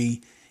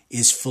country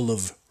is full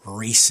of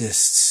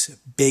racists,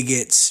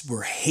 bigots,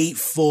 we're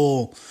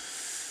hateful,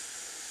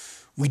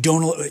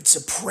 it's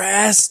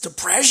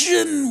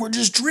oppression, we're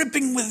just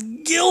dripping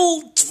with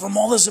guilt from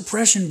all this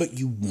oppression, but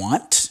you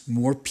want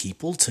more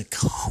people to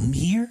come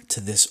here to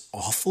this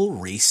awful,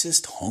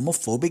 racist,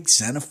 homophobic,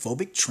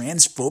 xenophobic,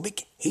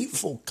 transphobic,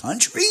 hateful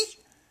country?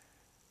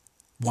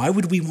 Why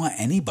would we want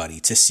anybody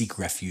to seek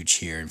refuge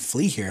here and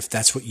flee here if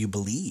that's what you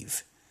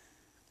believe?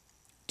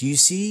 Do you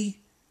see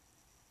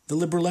the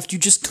liberal left? You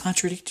just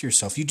contradict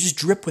yourself. You just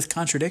drip with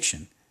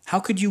contradiction. How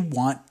could you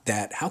want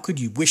that? How could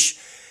you wish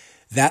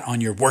that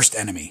on your worst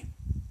enemy?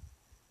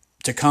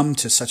 To come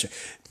to such a...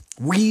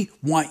 We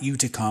want you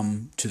to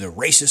come to the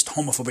racist,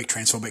 homophobic,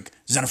 transphobic,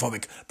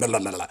 xenophobic, blah, blah,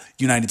 blah, blah,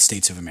 United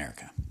States of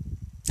America.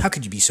 How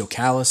could you be so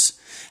callous?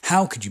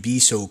 How could you be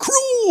so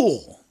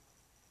cruel?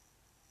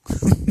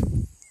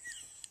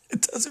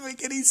 It doesn't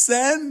make any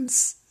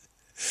sense.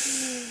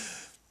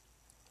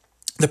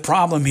 The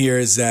problem here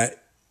is that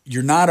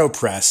you're not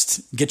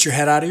oppressed. Get your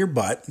head out of your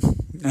butt.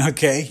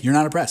 Okay? You're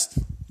not oppressed.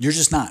 You're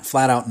just not.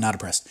 Flat out not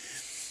oppressed.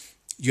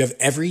 You have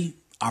every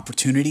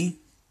opportunity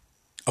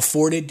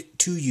afforded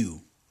to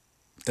you.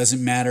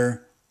 Doesn't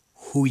matter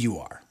who you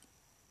are.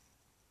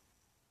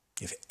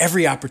 You have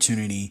every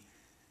opportunity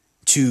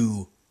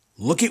to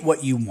look at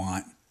what you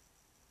want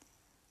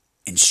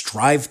and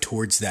strive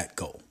towards that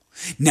goal.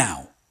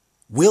 Now,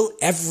 will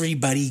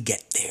everybody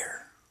get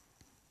there?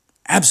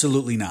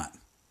 Absolutely not.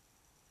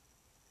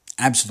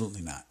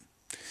 Absolutely not.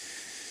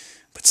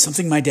 But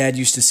something my dad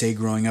used to say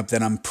growing up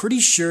that I'm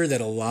pretty sure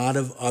that a lot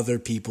of other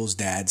people's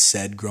dads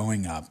said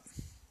growing up,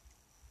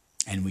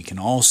 and we can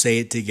all say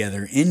it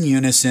together in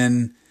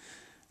unison: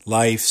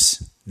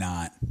 life's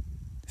not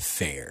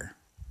fair.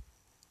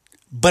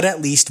 But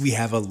at least we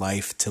have a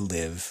life to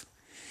live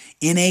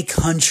in a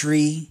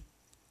country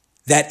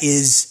that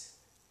is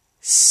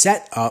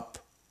set up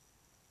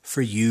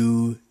for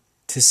you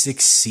to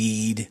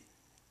succeed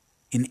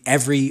in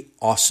every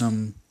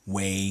awesome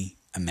way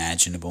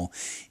imaginable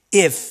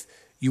if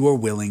you are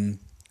willing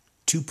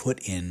to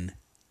put in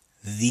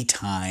the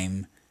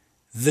time,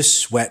 the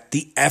sweat,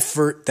 the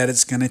effort that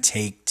it's going to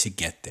take to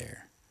get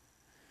there.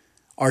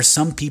 Are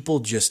some people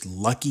just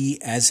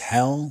lucky as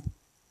hell?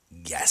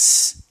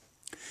 Yes.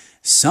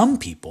 Some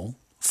people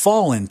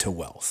fall into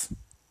wealth.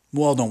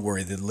 Well, don't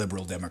worry, the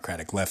liberal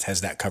democratic left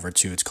has that covered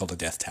too. It's called a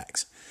death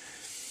tax.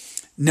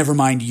 Never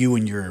mind you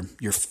and your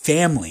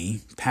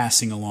family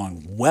passing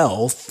along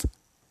wealth.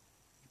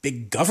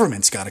 Big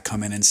government's got to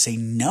come in and say,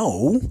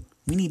 no,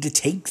 we need to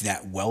take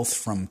that wealth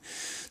from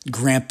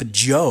Grandpa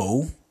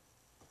Joe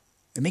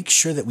and make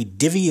sure that we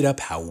divvy it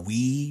up how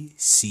we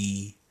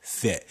see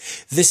fit.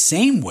 The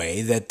same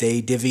way that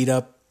they divvied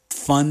up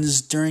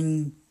funds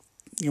during,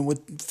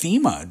 with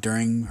FEMA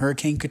during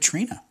Hurricane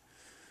Katrina.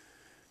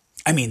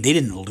 I mean, they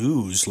didn't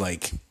lose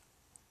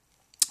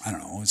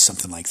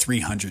something like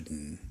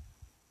 300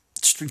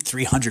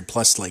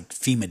 plus like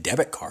FEMA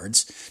debit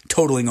cards,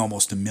 totaling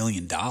almost $1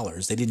 million.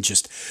 They didn't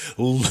just,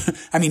 who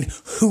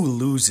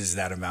loses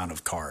that amount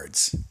of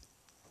cards?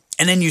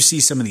 And then you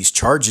see some of these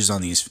charges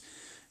on these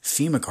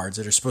FEMA cards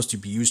that are supposed to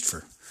be used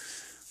for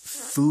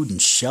food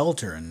and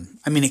shelter. And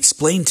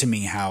explain to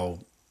me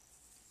how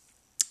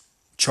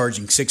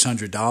charging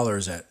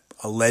 $600 at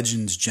a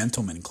Legends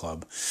Gentleman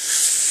Club,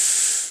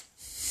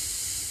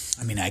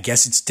 I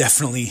guess it's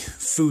definitely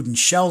food and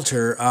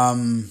shelter.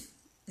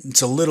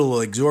 It's a little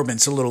exorbitant.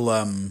 It's a little,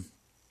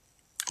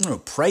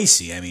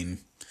 pricey.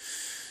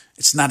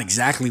 It's not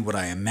exactly what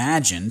I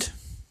imagined.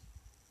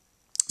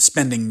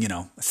 Spending,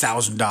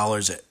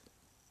 $1,000 at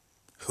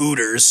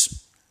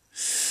Hooters.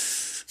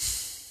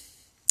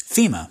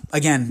 FEMA.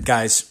 Again,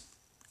 guys,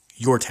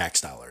 your tax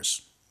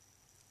dollars.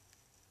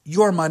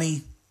 Your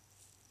money.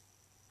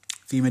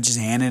 FEMA just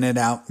handing it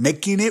out.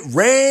 Making it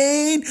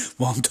rain.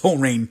 Well, don't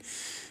rain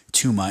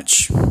too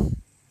much.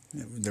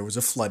 There was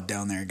a flood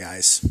down there,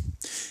 guys.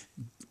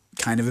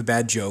 Kind of a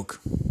bad joke,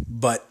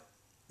 but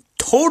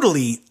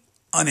totally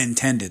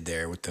unintended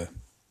there with the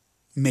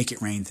make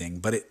it rain thing.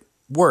 But it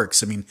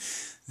works.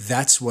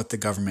 That's what the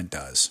government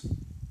does.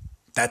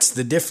 That's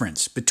the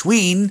difference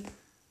between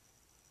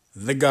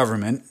the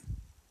government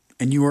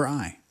and you or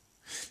I.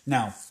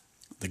 Now,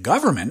 the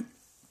government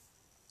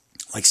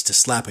likes to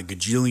slap a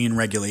gajillion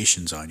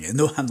regulations on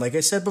you. And like I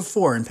said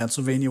before, in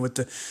Pennsylvania with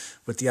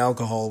the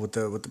alcohol, with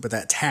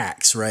that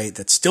tax, right?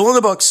 That's still in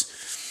the books.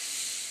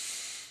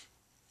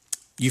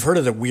 You've heard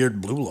of the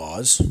weird blue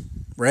laws,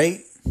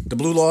 right? The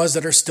blue laws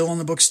that are still in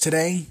the books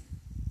today.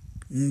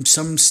 In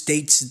some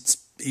states, it's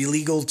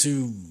illegal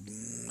to,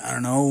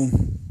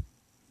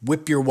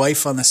 whip your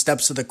wife on the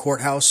steps of the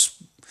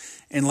courthouse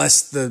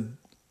unless the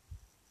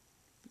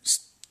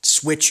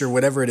switch or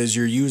whatever it is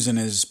you're using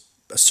is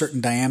a certain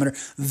diameter.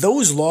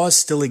 Those laws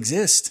still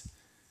exist.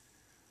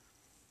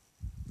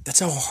 That's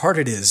how hard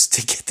it is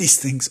to get these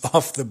things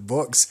off the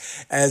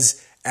books.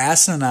 As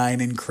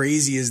asinine and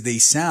crazy as they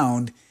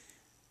sound,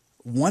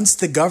 once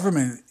the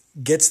government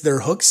gets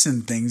their hooks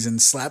in things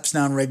and slaps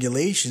down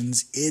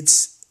regulations,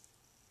 it's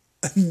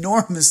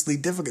enormously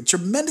difficult,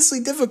 tremendously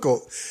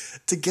difficult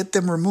to get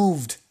them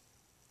removed,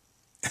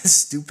 as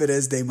stupid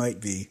as they might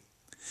be.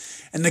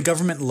 And the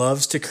government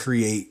loves to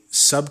create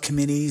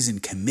subcommittees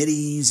and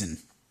committees and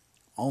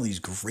all these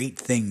great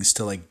things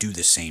to like do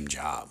the same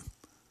job.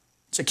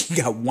 It's like you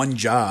got one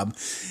job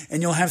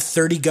and you'll have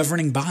 30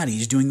 governing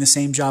bodies doing the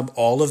same job.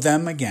 All of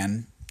them,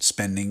 again,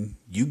 spending,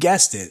 you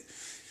guessed it,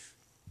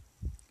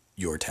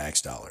 your tax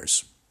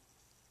dollars.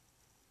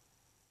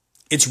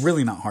 It's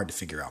really not hard to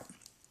figure out.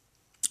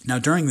 Now,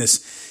 during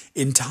this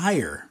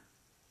entire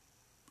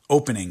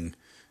opening,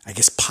 I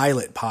guess,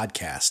 pilot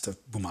podcast of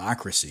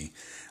Boomocracy,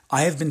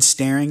 I have been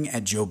staring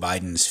at Joe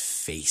Biden's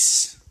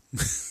face.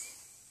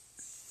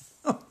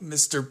 Oh,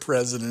 Mr.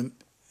 President,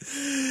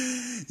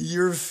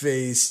 your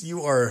face,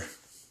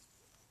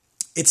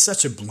 it's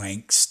such a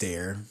blank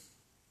stare.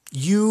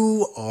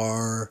 You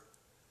are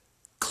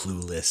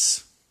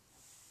clueless.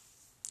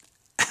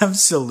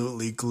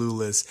 Absolutely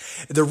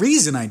clueless. The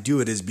reason I do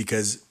it is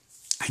because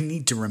I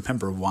need to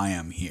remember why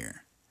I'm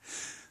here.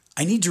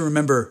 I need to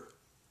remember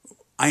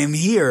I am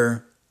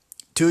here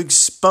to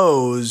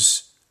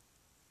expose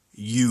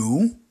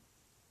you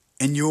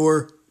and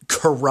your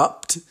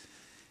corrupt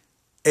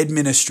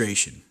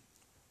administration.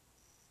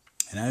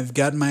 And I've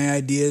got my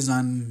ideas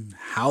on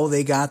how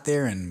they got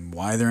there and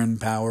why they're in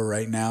power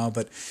right now.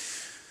 But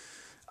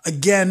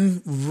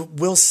again,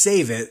 we'll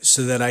save it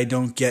so that I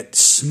don't get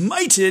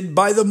smited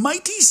by the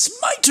mighty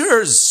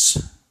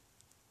smiters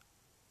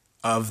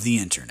of the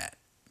internet.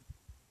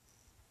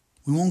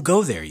 We won't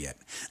go there yet.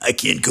 I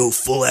can't go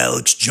full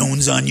Alex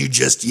Jones on you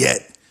just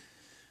yet.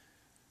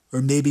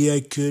 Or maybe I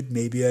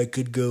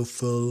could go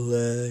full,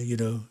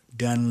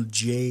 Donald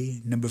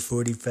J, number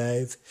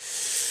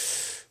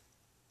 45.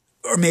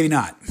 Or maybe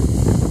not.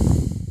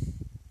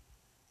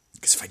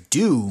 Because if I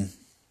do,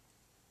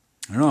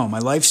 I don't know,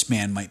 my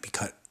lifespan might be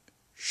cut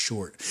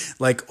short.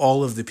 Like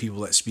all of the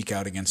people that speak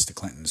out against the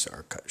Clintons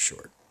are cut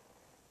short.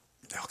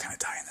 They all kind of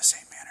die in the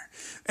same manner.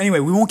 Anyway,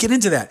 we won't get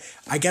into that.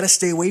 I got to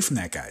stay away from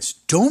that, guys.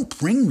 Don't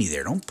bring me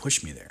there. Don't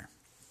push me there.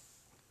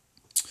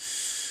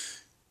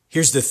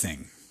 Here's the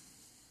thing.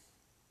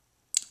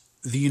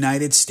 The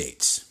United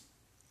States,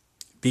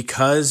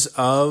 because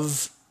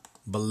of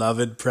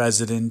beloved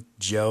President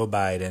Joe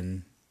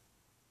Biden,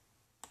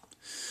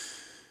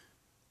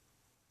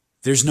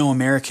 there's no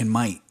American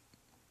might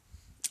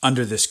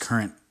under this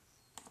current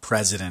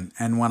president.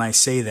 And when I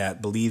say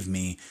that, believe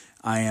me,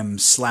 I am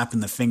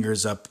slapping the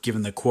fingers up,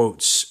 giving the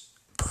quotes,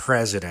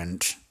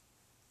 president.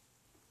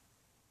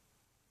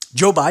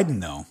 Joe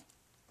Biden, though,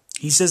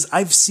 he says,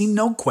 I've seen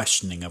no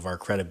questioning of our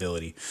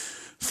credibility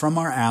from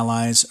our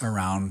allies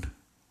around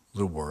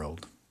the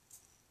world.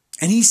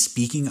 And he's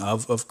speaking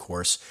of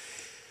course,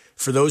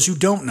 for those who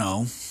don't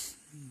know,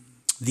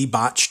 the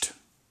botched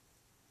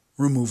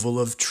removal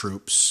of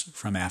troops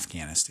from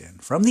Afghanistan,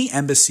 from the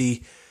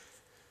embassy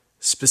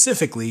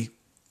specifically,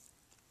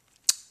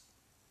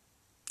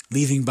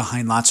 leaving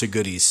behind lots of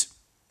goodies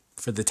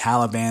for the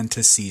Taliban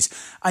to seize.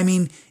 I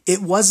mean,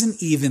 it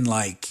wasn't even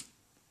like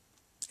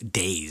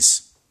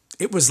days.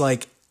 It was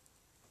like,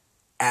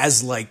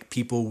 as like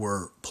people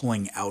were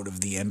pulling out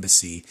of the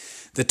embassy,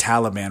 the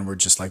Taliban were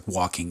just like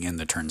walking in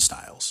the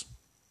turnstiles.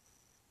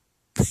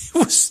 It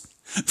was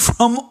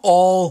from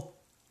all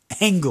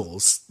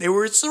angles. They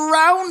were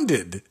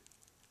surrounded.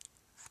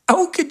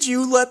 How could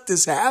you let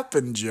this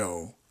happen,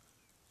 Joe?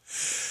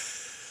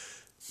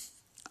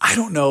 I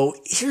don't know.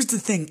 Here's the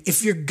thing.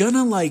 If you're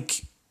gonna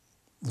like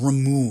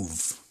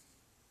remove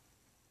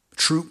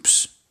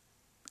troops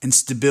and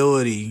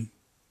stability,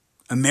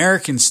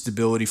 American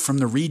stability from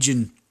the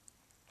region,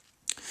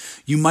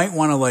 you might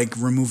want to like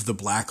remove the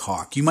Black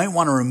Hawk. You might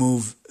want to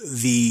remove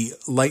the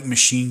light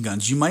machine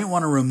guns. You might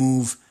want to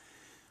remove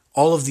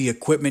all of the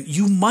equipment.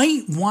 You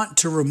might want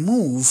to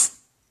remove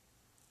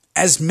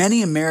as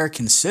many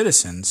American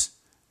citizens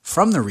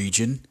from the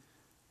region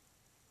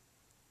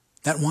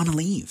that want to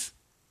leave.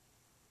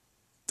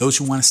 Those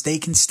who want to stay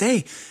can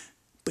stay.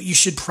 But you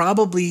should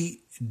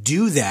probably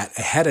do that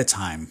ahead of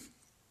time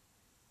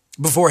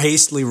before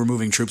hastily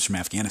removing troops from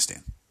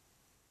Afghanistan.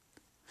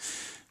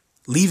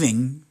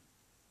 Leaving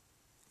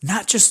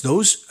not just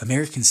those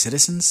American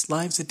citizens'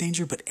 lives in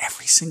danger, but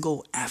every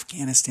single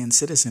Afghanistan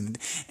citizen.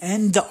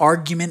 And the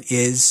argument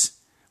is,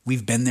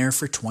 we've been there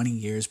for 20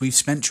 years. We've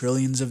spent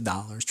trillions and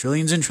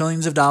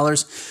trillions of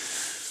dollars.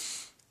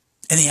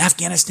 And the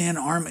Afghanistan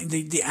army,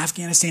 the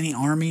Afghanistani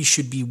army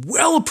should be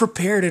well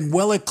prepared and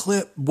well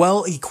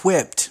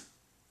equipped.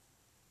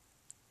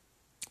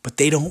 But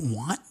they don't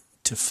want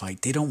to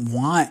fight.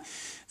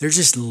 They're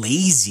just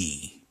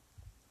lazy.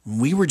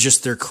 We were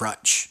just their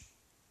crutch.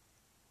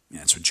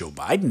 That's what Joe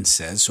Biden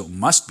says, so it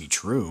must be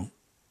true.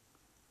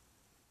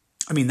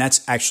 I mean,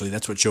 that's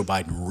what Joe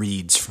Biden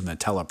reads from the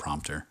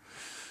teleprompter.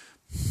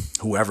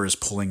 Whoever's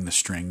pulling the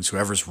strings,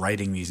 whoever's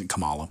writing these,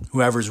 Kamala,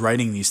 whoever's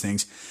writing these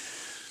things.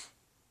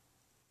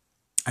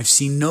 I've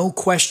seen no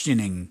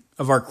questioning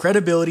of our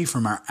credibility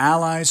from our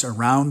allies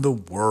around the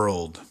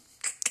world.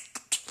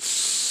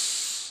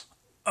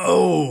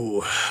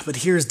 Oh, but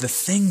here's the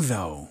thing,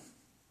 though.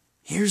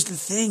 Here's the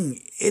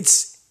thing.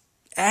 It's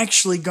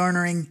actually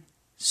garnering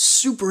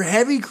super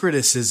heavy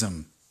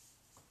criticism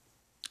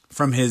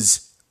from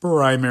his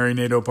primary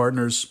NATO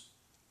partners.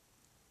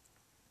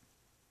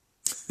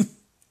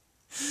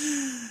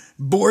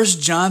 Boris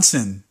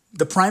Johnson,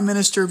 the Prime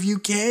Minister of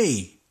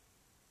UK,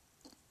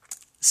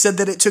 said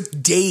that it took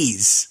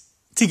days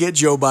to get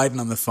Joe Biden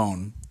on the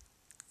phone.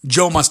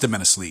 Joe must have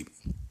been asleep.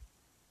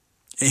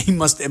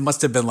 It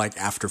must have been like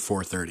after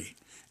 4:30,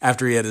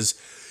 after he had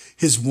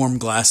his warm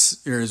glass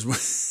or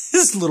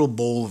his little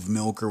bowl of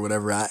milk or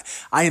whatever.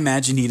 I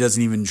imagine he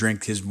doesn't even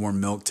drink his warm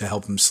milk to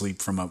help him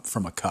sleep from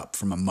a cup,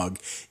 from a mug.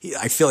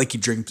 I feel like he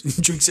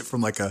drinks it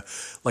from like a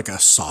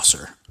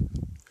saucer.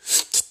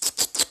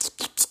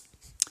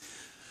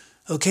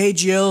 Okay,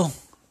 Jill,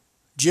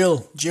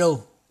 Joe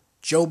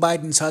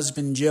Biden's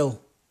husband,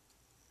 Jill.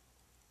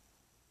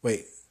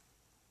 Wait,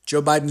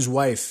 Joe Biden's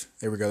wife.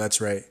 There we go. That's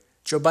right.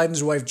 Joe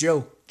Biden's wife,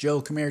 Jill.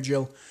 Jill, come here,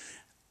 Jill.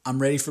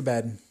 I'm ready for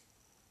bed.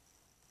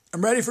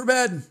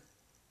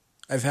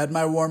 I've had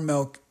my warm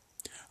milk.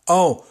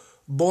 Oh,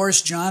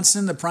 Boris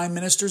Johnson, the Prime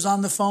Minister's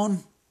on the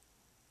phone?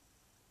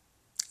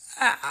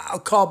 I'll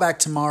call back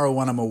tomorrow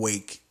when I'm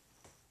awake,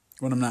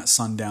 when I'm not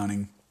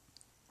sundowning.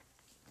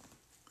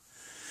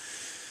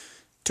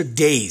 Took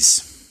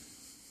days.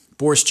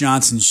 Boris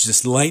Johnson's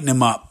just lighting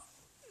him up.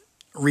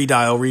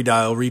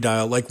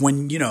 Redial. Like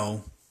when,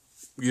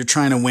 you're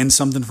trying to win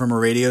something from a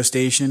radio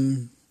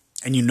station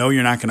and you know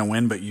you're not going to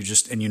win, but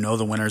and you know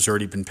the winner's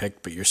already been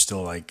picked, but you're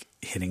still like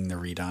hitting the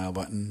redial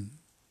button.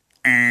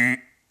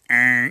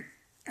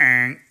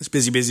 It's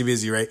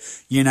busy, right?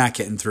 You're not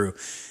getting through.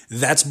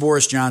 That's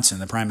Boris Johnson,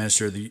 the Prime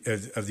Minister of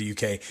the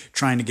UK,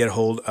 trying to get a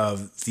hold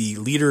of the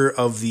leader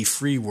of the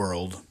free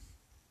world.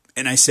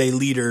 And I say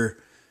leader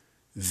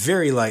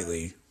very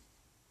lightly,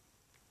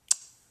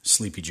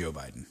 Sleepy Joe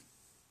Biden.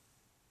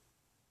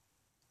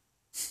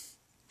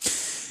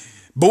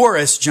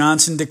 Boris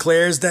Johnson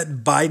declares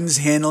that Biden's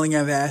handling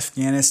of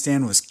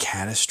Afghanistan was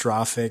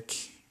catastrophic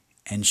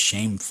and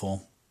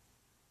shameful.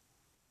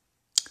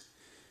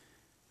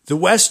 The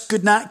West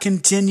could not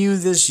continue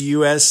this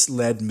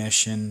U.S.-led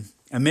mission,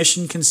 a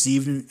mission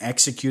conceived and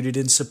executed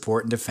in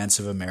support and defense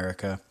of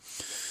America,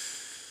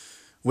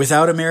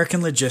 without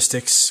American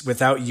logistics,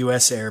 without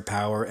U.S. air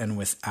power, and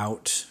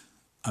without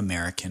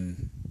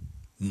American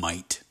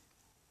might.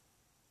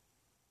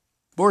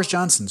 Boris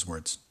Johnson's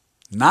words,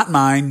 not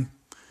mine.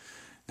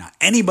 Not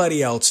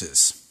anybody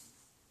else's.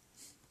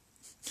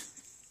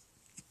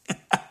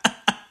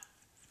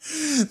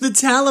 The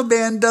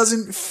Taliban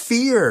doesn't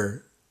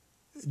fear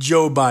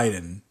Joe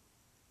Biden.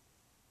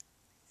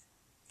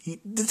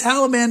 The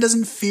Taliban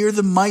doesn't fear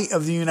the might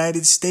of the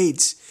United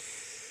States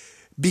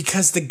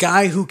because the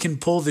guy who can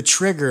pull the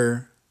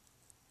trigger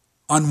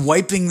on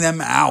wiping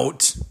them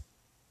out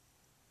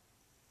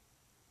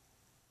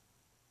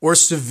or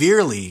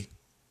severely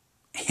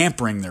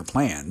hampering their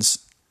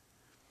plans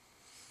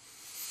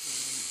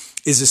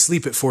is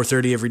asleep at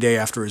 4:30 every day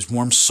after his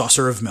warm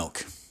saucer of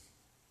milk.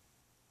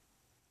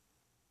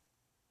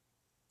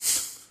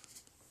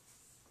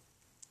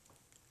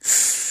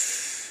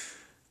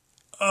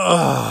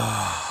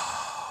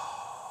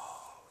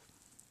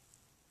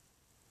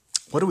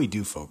 What do we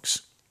do,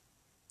 folks?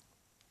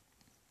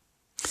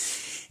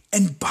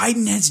 And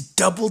Biden has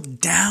doubled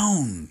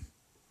down.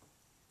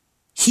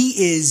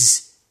 He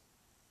is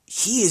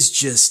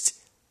just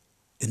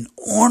an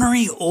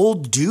ornery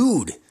old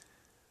dude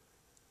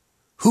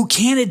who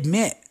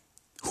cannot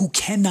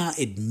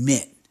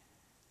admit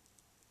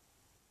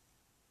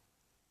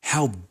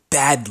how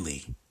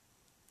badly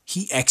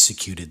he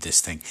executed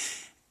this thing.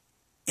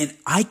 And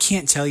I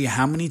can't tell you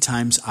how many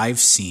times I've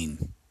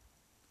seen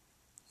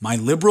my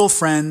liberal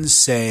friends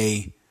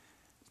say,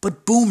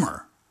 but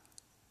Boomer,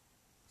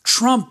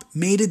 Trump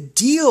made a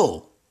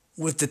deal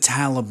with the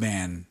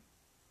Taliban.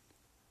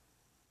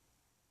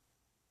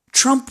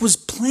 Trump was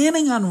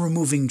planning on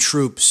removing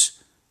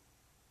troops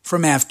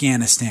from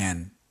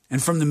Afghanistan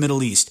and from the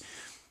Middle East.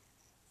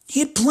 He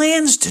had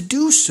plans to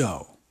do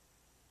so.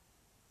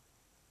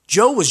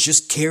 Joe was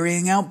just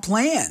carrying out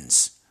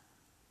plans.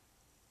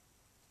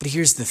 But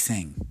here's the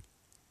thing.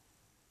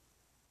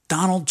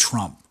 Donald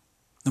Trump,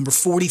 number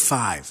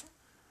 45,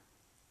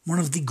 one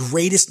of the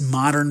greatest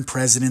modern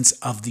presidents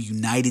of the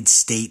United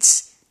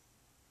States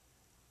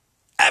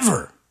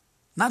ever.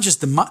 Not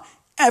just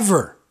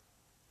ever.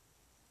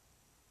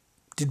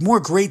 Did more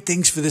great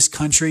things for this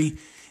country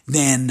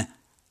than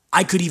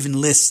I could even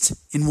list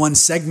in one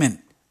segment.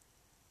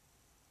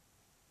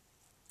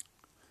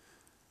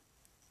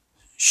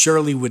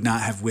 Surely would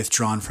not have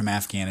withdrawn from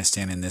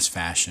Afghanistan in this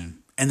fashion.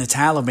 And the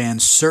Taliban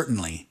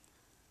certainly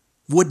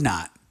would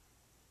not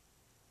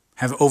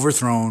have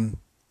overthrown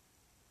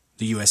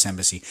the U.S.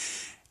 Embassy.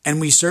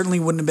 And we certainly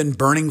wouldn't have been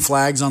burning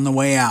flags on the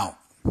way out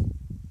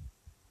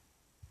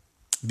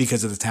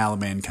because of the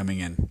Taliban coming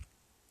in.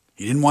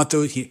 He didn't want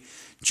those.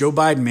 Joe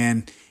Biden,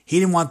 man, he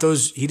didn't want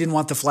those. He didn't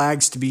want the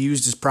flags to be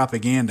used as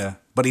propaganda,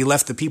 but he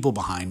left the people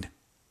behind.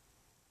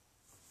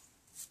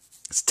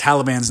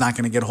 Taliban's not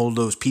going to get a hold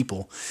of those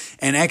people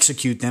and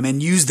execute them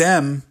and use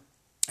them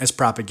as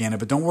propaganda.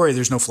 But don't worry,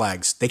 there's no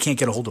flags. They can't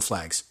get a hold of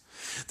flags.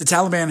 The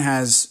Taliban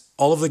has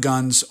all of the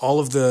guns, all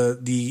of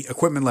the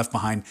equipment left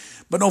behind,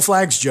 but no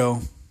flags,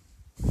 Joe.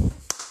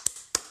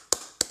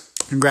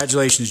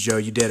 Congratulations, Joe.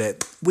 You did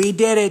it. We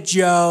did it,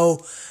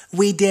 Joe.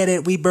 We did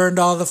it. We burned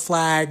all the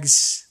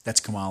flags. That's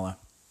Kamala.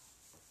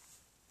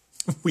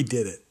 We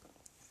did it.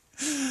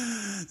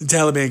 The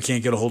Taliban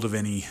can't get a hold of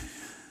any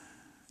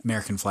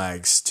American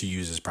flags to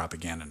use as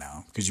propaganda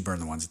now because you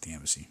burned the ones at the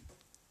embassy.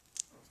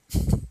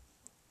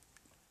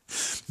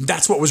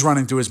 That's what was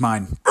running through his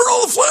mind. Burn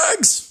all the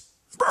flags.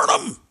 Burn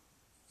them.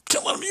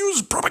 Can't let them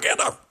use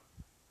propaganda.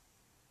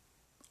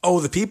 Oh,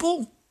 the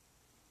people?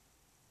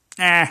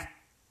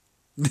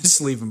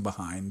 Just leave them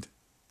behind.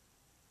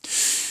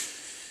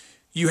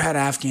 You had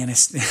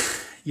Afghanistani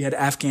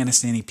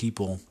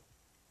people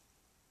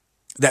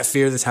that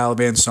fear the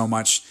Taliban so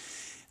much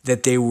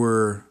that they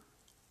were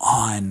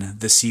on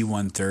the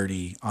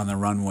C-130 on the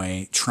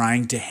runway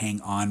trying to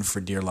hang on for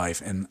dear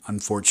life, and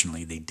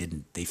unfortunately they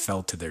didn't. They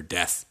fell to their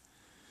death.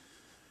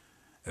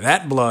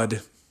 That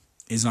blood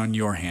is on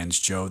your hands,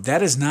 Joe.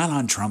 That is not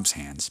on Trump's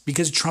hands,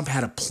 because Trump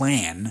had a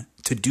plan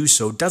to do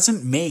so.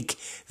 Doesn't make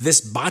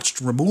this botched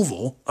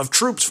removal of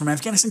troops from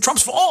Afghanistan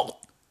Trump's fault.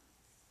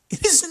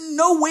 It is in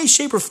no way,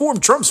 shape, or form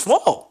Trump's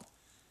fault.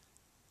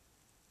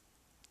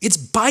 It's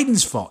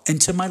Biden's fault.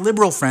 And to my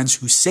liberal friends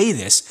who say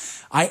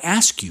this, I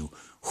ask you,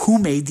 who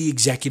made the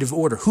executive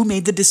order? Who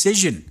made the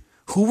decision?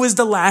 Who was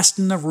the last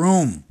in the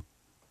room?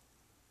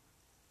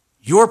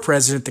 Your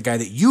president, the guy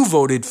that you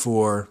voted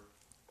for,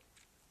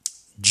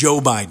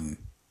 Joe Biden,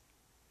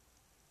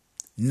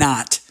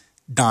 not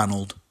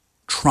Donald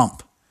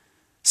Trump.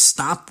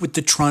 Stop with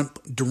the Trump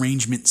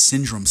derangement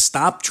syndrome.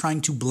 Stop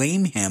trying to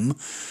blame him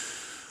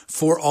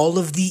for all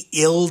of the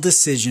ill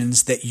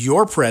decisions that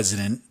your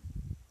president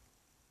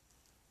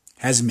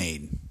has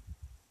made.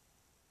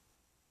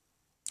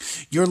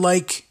 You're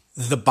like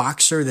the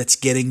boxer that's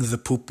getting the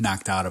poop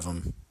knocked out of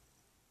him.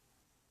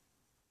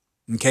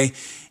 Okay?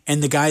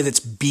 And the guy that's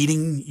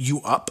beating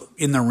you up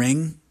in the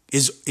ring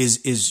is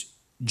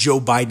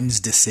Joe Biden's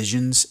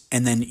decisions,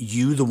 and then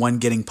you, the one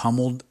getting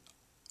pummeled,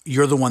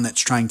 you're the one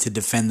that's trying to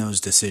defend those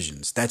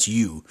decisions. That's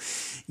you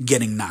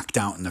getting knocked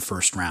out in the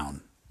first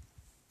round.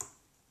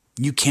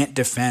 You can't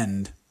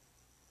defend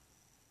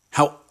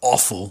how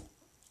awful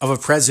of a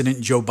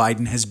president Joe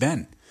Biden has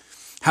been.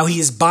 How he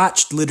has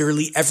botched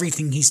literally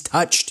everything he's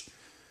touched.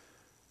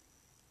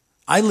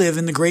 I live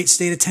in the great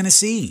state of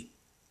Tennessee,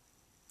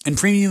 and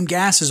premium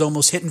gas is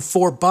almost hitting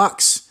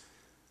 $4.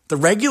 The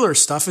regular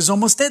stuff is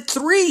almost at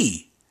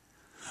 $3.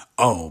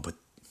 Oh, but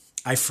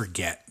I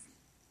forget.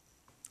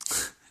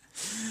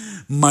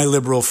 My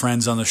liberal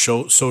friends on the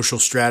social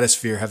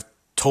stratosphere have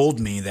told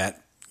me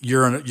that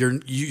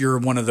you're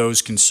one of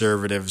those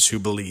conservatives who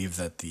believe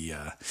that the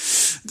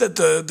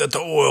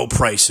oil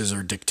prices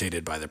are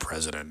dictated by the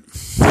president.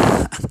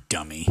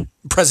 Dummy.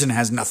 The president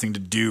has nothing to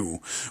do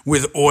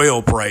with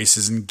oil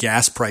prices and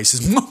gas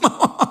prices.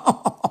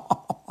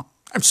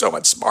 I'm so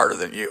much smarter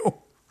than you.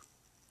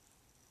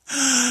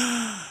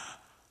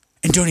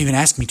 And don't even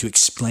ask me to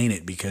explain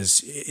it,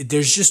 because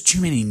there's just too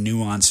many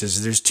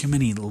nuances. There's too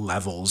many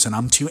levels, and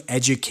I'm too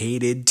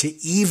educated to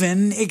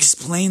even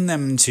explain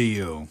them to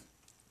you.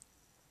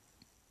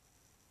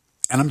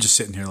 And I'm just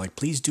sitting here like,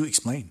 please do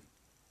explain.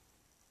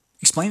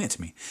 Explain it to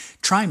me.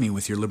 Try me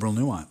with your liberal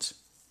nuance.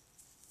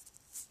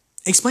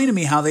 Explain to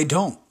me how they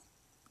don't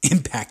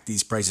impact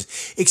these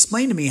prices.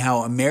 Explain to me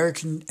how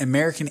American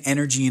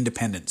energy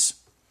independence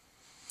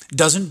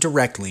doesn't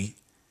directly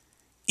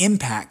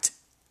impact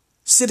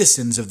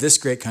citizens of this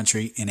great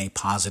country in a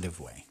positive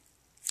way.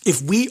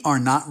 If we are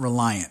not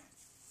reliant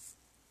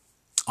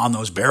on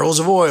those barrels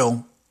of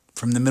oil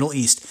from the Middle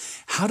East,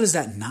 how does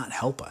that not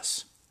help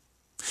us?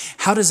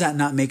 How does that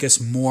not make us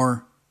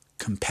more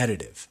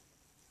competitive?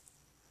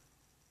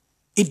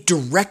 It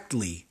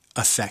directly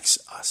affects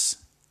us.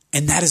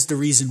 And that is the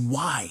reason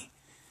why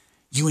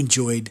you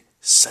enjoyed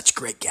such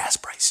great gas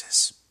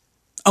prices.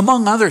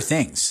 Among other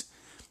things,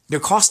 the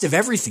cost of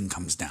everything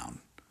comes down.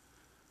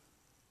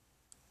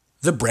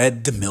 The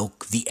bread, the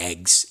milk, the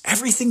eggs,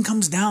 everything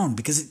comes down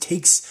because it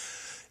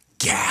takes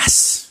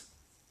gas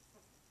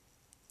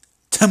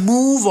to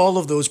move all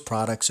of those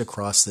products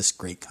across this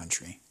great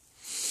country.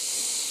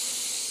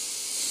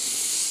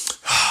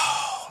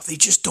 They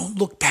just don't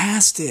look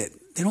past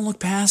it. They don't look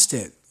past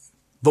it.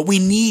 But we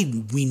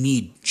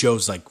need,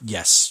 Joe's like,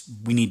 yes,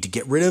 we need to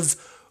get rid of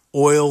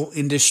oil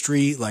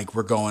industry. Like,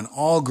 we're going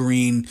all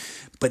green.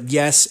 But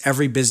yes,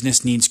 every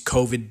business needs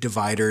COVID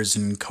dividers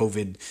and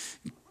COVID,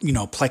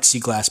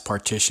 plexiglass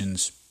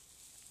partitions.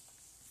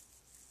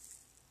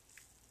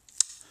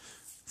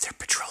 They're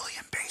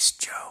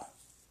petroleum-based, Joe.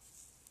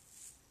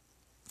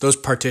 Those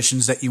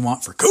partitions that you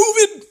want for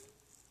COVID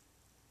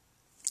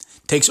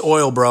takes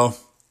oil, bro.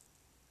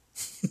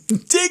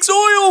 Takes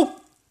oil.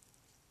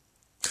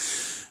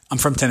 I'm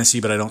from Tennessee,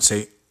 but I don't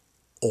say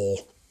oil.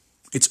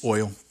 It's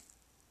oil.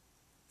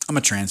 I'm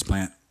a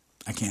transplant.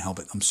 I can't help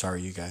it. I'm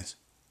sorry, you guys.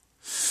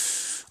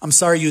 I'm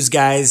sorry, you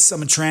guys.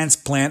 I'm a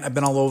transplant. I've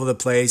been all over the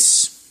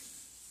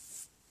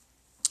place.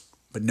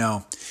 But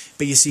no.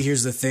 But you see,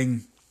 here's the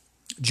thing.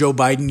 Joe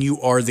Biden,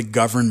 you are the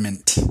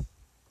government.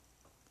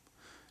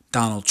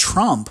 Donald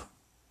Trump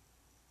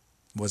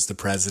was the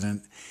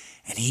president,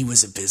 and he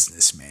was a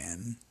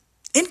businessman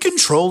in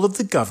control of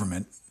the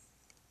government,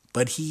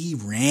 but he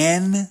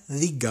ran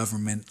the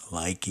government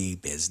like a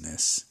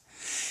business.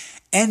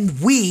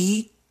 And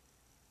we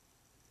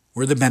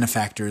were the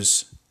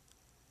benefactors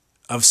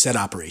of said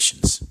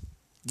operations.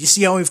 Do you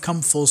see how we've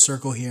come full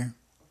circle here?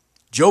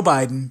 Joe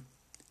Biden,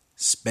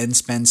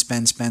 spend.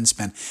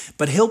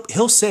 But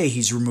he'll say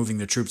he's removing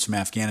the troops from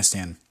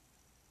Afghanistan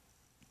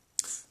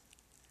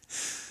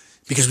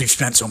because we've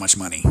spent so much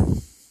money.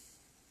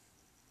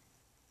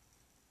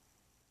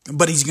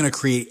 But he's going to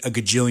create a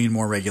gajillion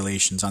more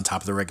regulations on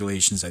top of the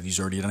regulations that he's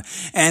already done.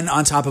 And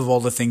on top of all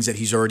the things that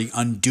he's already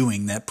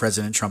undoing that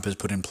President Trump has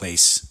put in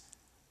place.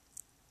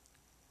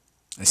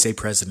 I say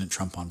President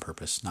Trump on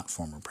purpose, not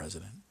former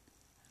president.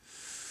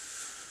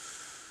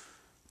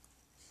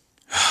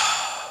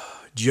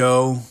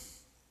 Joe,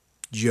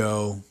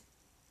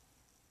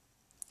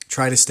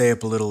 try to stay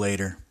up a little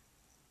later.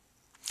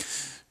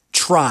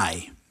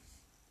 Try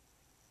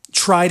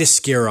to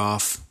scare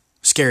off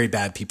scary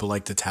bad people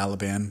like the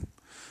Taliban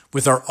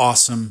with our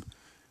awesome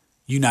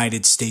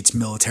United States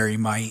military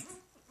might.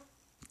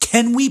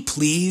 Can we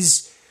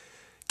please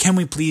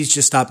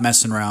just stop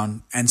messing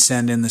around and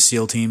send in the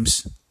SEAL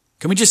teams?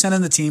 Can we just send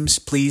in the teams,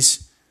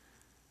 please?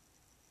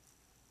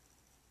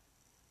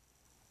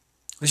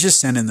 Let's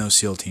just send in those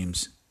SEAL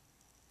teams.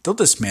 They'll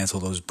dismantle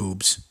those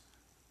boobs.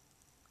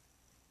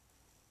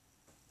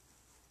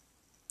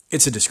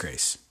 It's a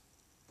disgrace.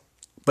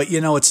 But you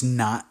know it's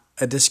not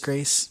a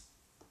disgrace?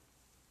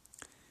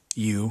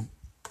 You,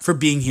 for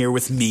being here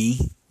with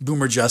me,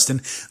 Boomer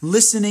Justin,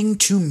 listening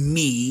to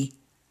me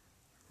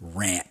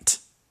rant.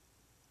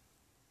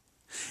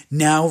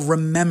 Now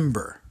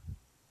remember,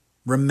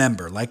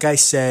 like I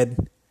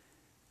said,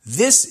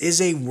 this is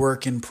a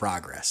work in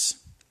progress.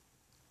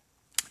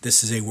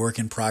 This is a work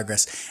in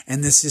progress,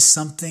 and this is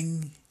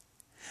something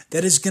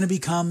that is going to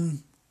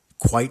become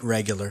quite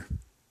regular.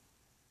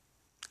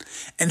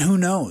 And who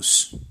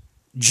knows,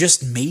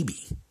 just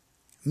maybe,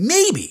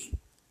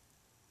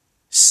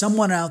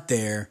 someone out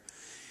there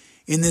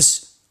in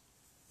this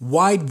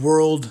wide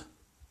world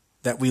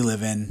that we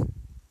live in,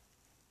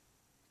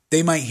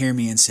 they might hear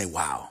me and say,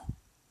 wow,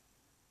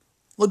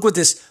 look what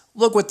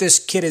this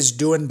kid is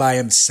doing by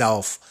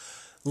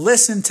himself.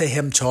 Listen to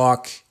him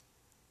talk.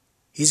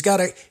 He's got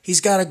a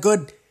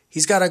good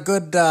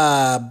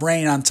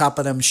brain on top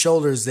of them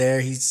shoulders there.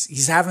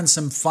 He's having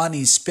some fun.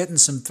 He's spitting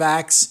some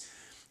facts.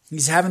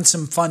 He's having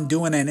some fun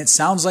doing it, and it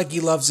sounds like he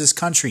loves his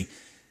country.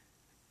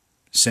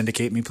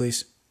 Syndicate me,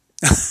 please.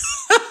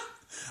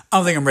 I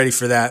don't think I'm ready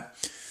for that.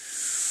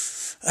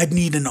 I'd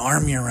need an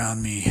army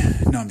around me.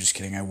 No, I'm just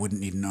kidding. I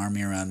wouldn't need an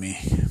army around me.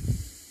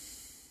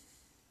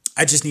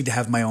 I just need to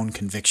have my own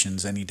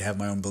convictions. I need to have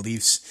my own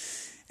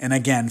beliefs. And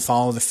again,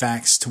 follow the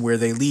facts to where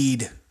they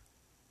lead,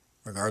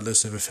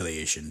 regardless of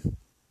affiliation.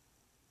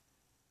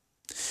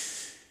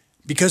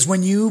 Because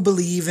when you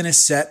believe in a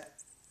set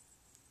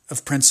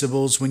of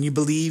principles, when you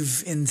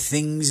believe in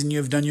things and you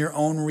have done your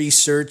own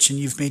research and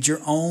you've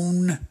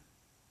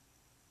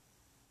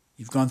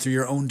gone through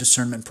your own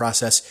discernment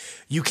process,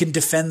 you can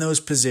defend those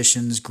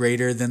positions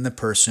greater than the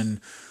person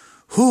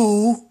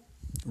who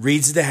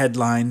reads the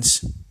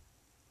headlines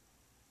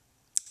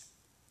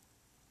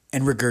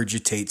and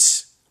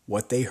regurgitates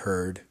what they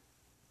heard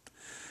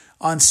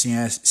on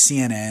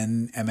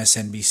CNN,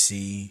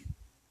 MSNBC,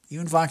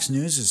 even Fox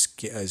News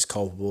is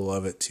culpable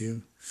of it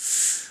too.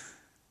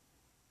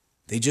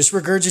 They just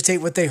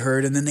regurgitate what they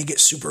heard and then they get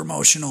super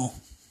emotional.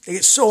 They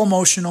get so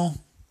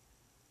emotional.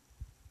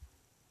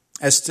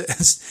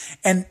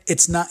 And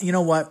it's not, you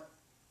know what?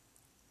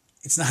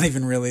 It's not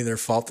even really their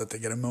fault that they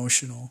get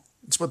emotional.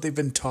 It's what they've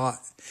been taught.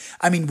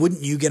 I mean,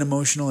 wouldn't you get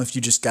emotional if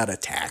you just got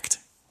attacked?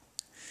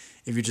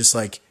 If you're just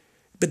like,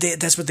 but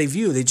that's what they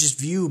view. They just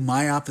view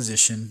my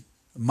opposition,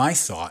 my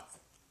thought,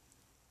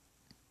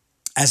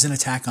 as an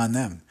attack on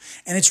them.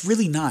 And it's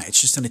really not.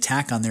 It's just an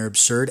attack on their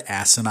absurd,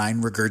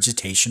 asinine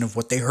regurgitation of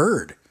what they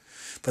heard.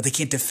 But they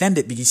can't defend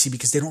it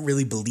because they don't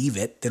really believe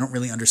it. They don't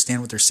really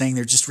understand what they're saying.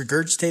 They're just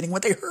regurgitating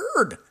what they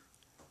heard.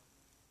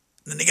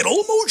 And then they get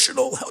all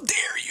emotional. How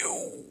dare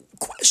you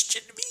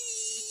question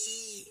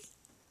me?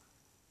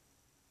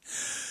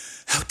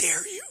 How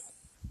dare you?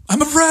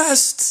 I'm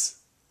oppressed.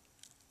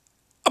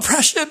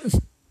 Oppression.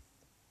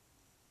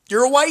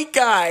 You're a white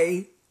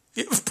guy.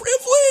 You have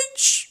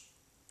privilege.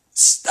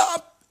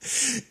 Stop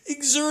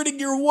exerting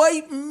your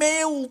white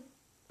male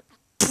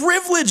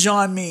privilege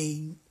on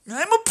me.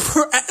 I'm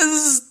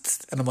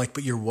oppressed. And I'm like,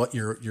 but you're what?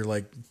 You're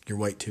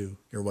white too.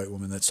 You're a white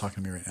woman that's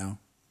talking to me right now.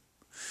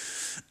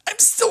 I'm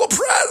still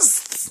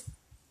oppressed.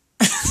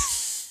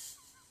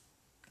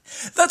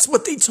 That's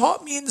what they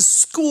taught me in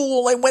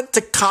school. I went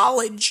to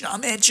college.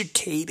 I'm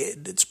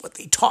educated. It's what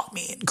they taught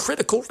me in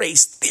critical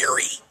race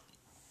theory.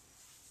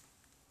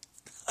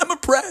 I'm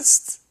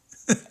oppressed.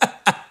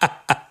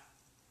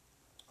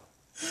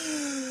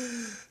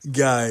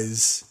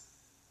 Guys,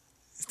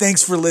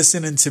 thanks for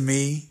listening to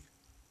me.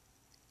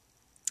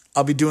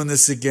 I'll be doing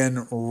this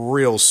again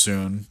real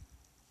soon.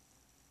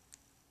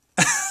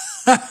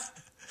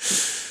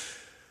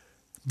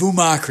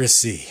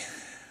 Boomocracy.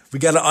 We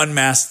got to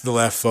unmask the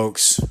left,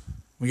 folks.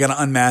 We got to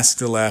unmask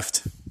the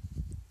left.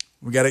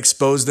 We got to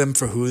expose them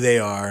for who they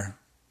are.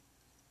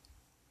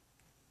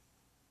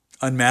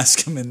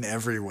 Unmask them in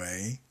every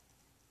way.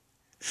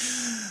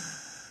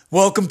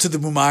 Welcome to the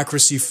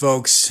Boomocracy,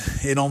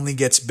 folks. It only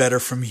gets better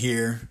from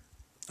here.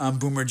 I'm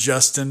Boomer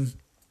Justin.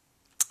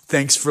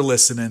 Thanks for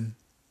listening.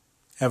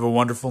 Have a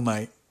wonderful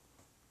night.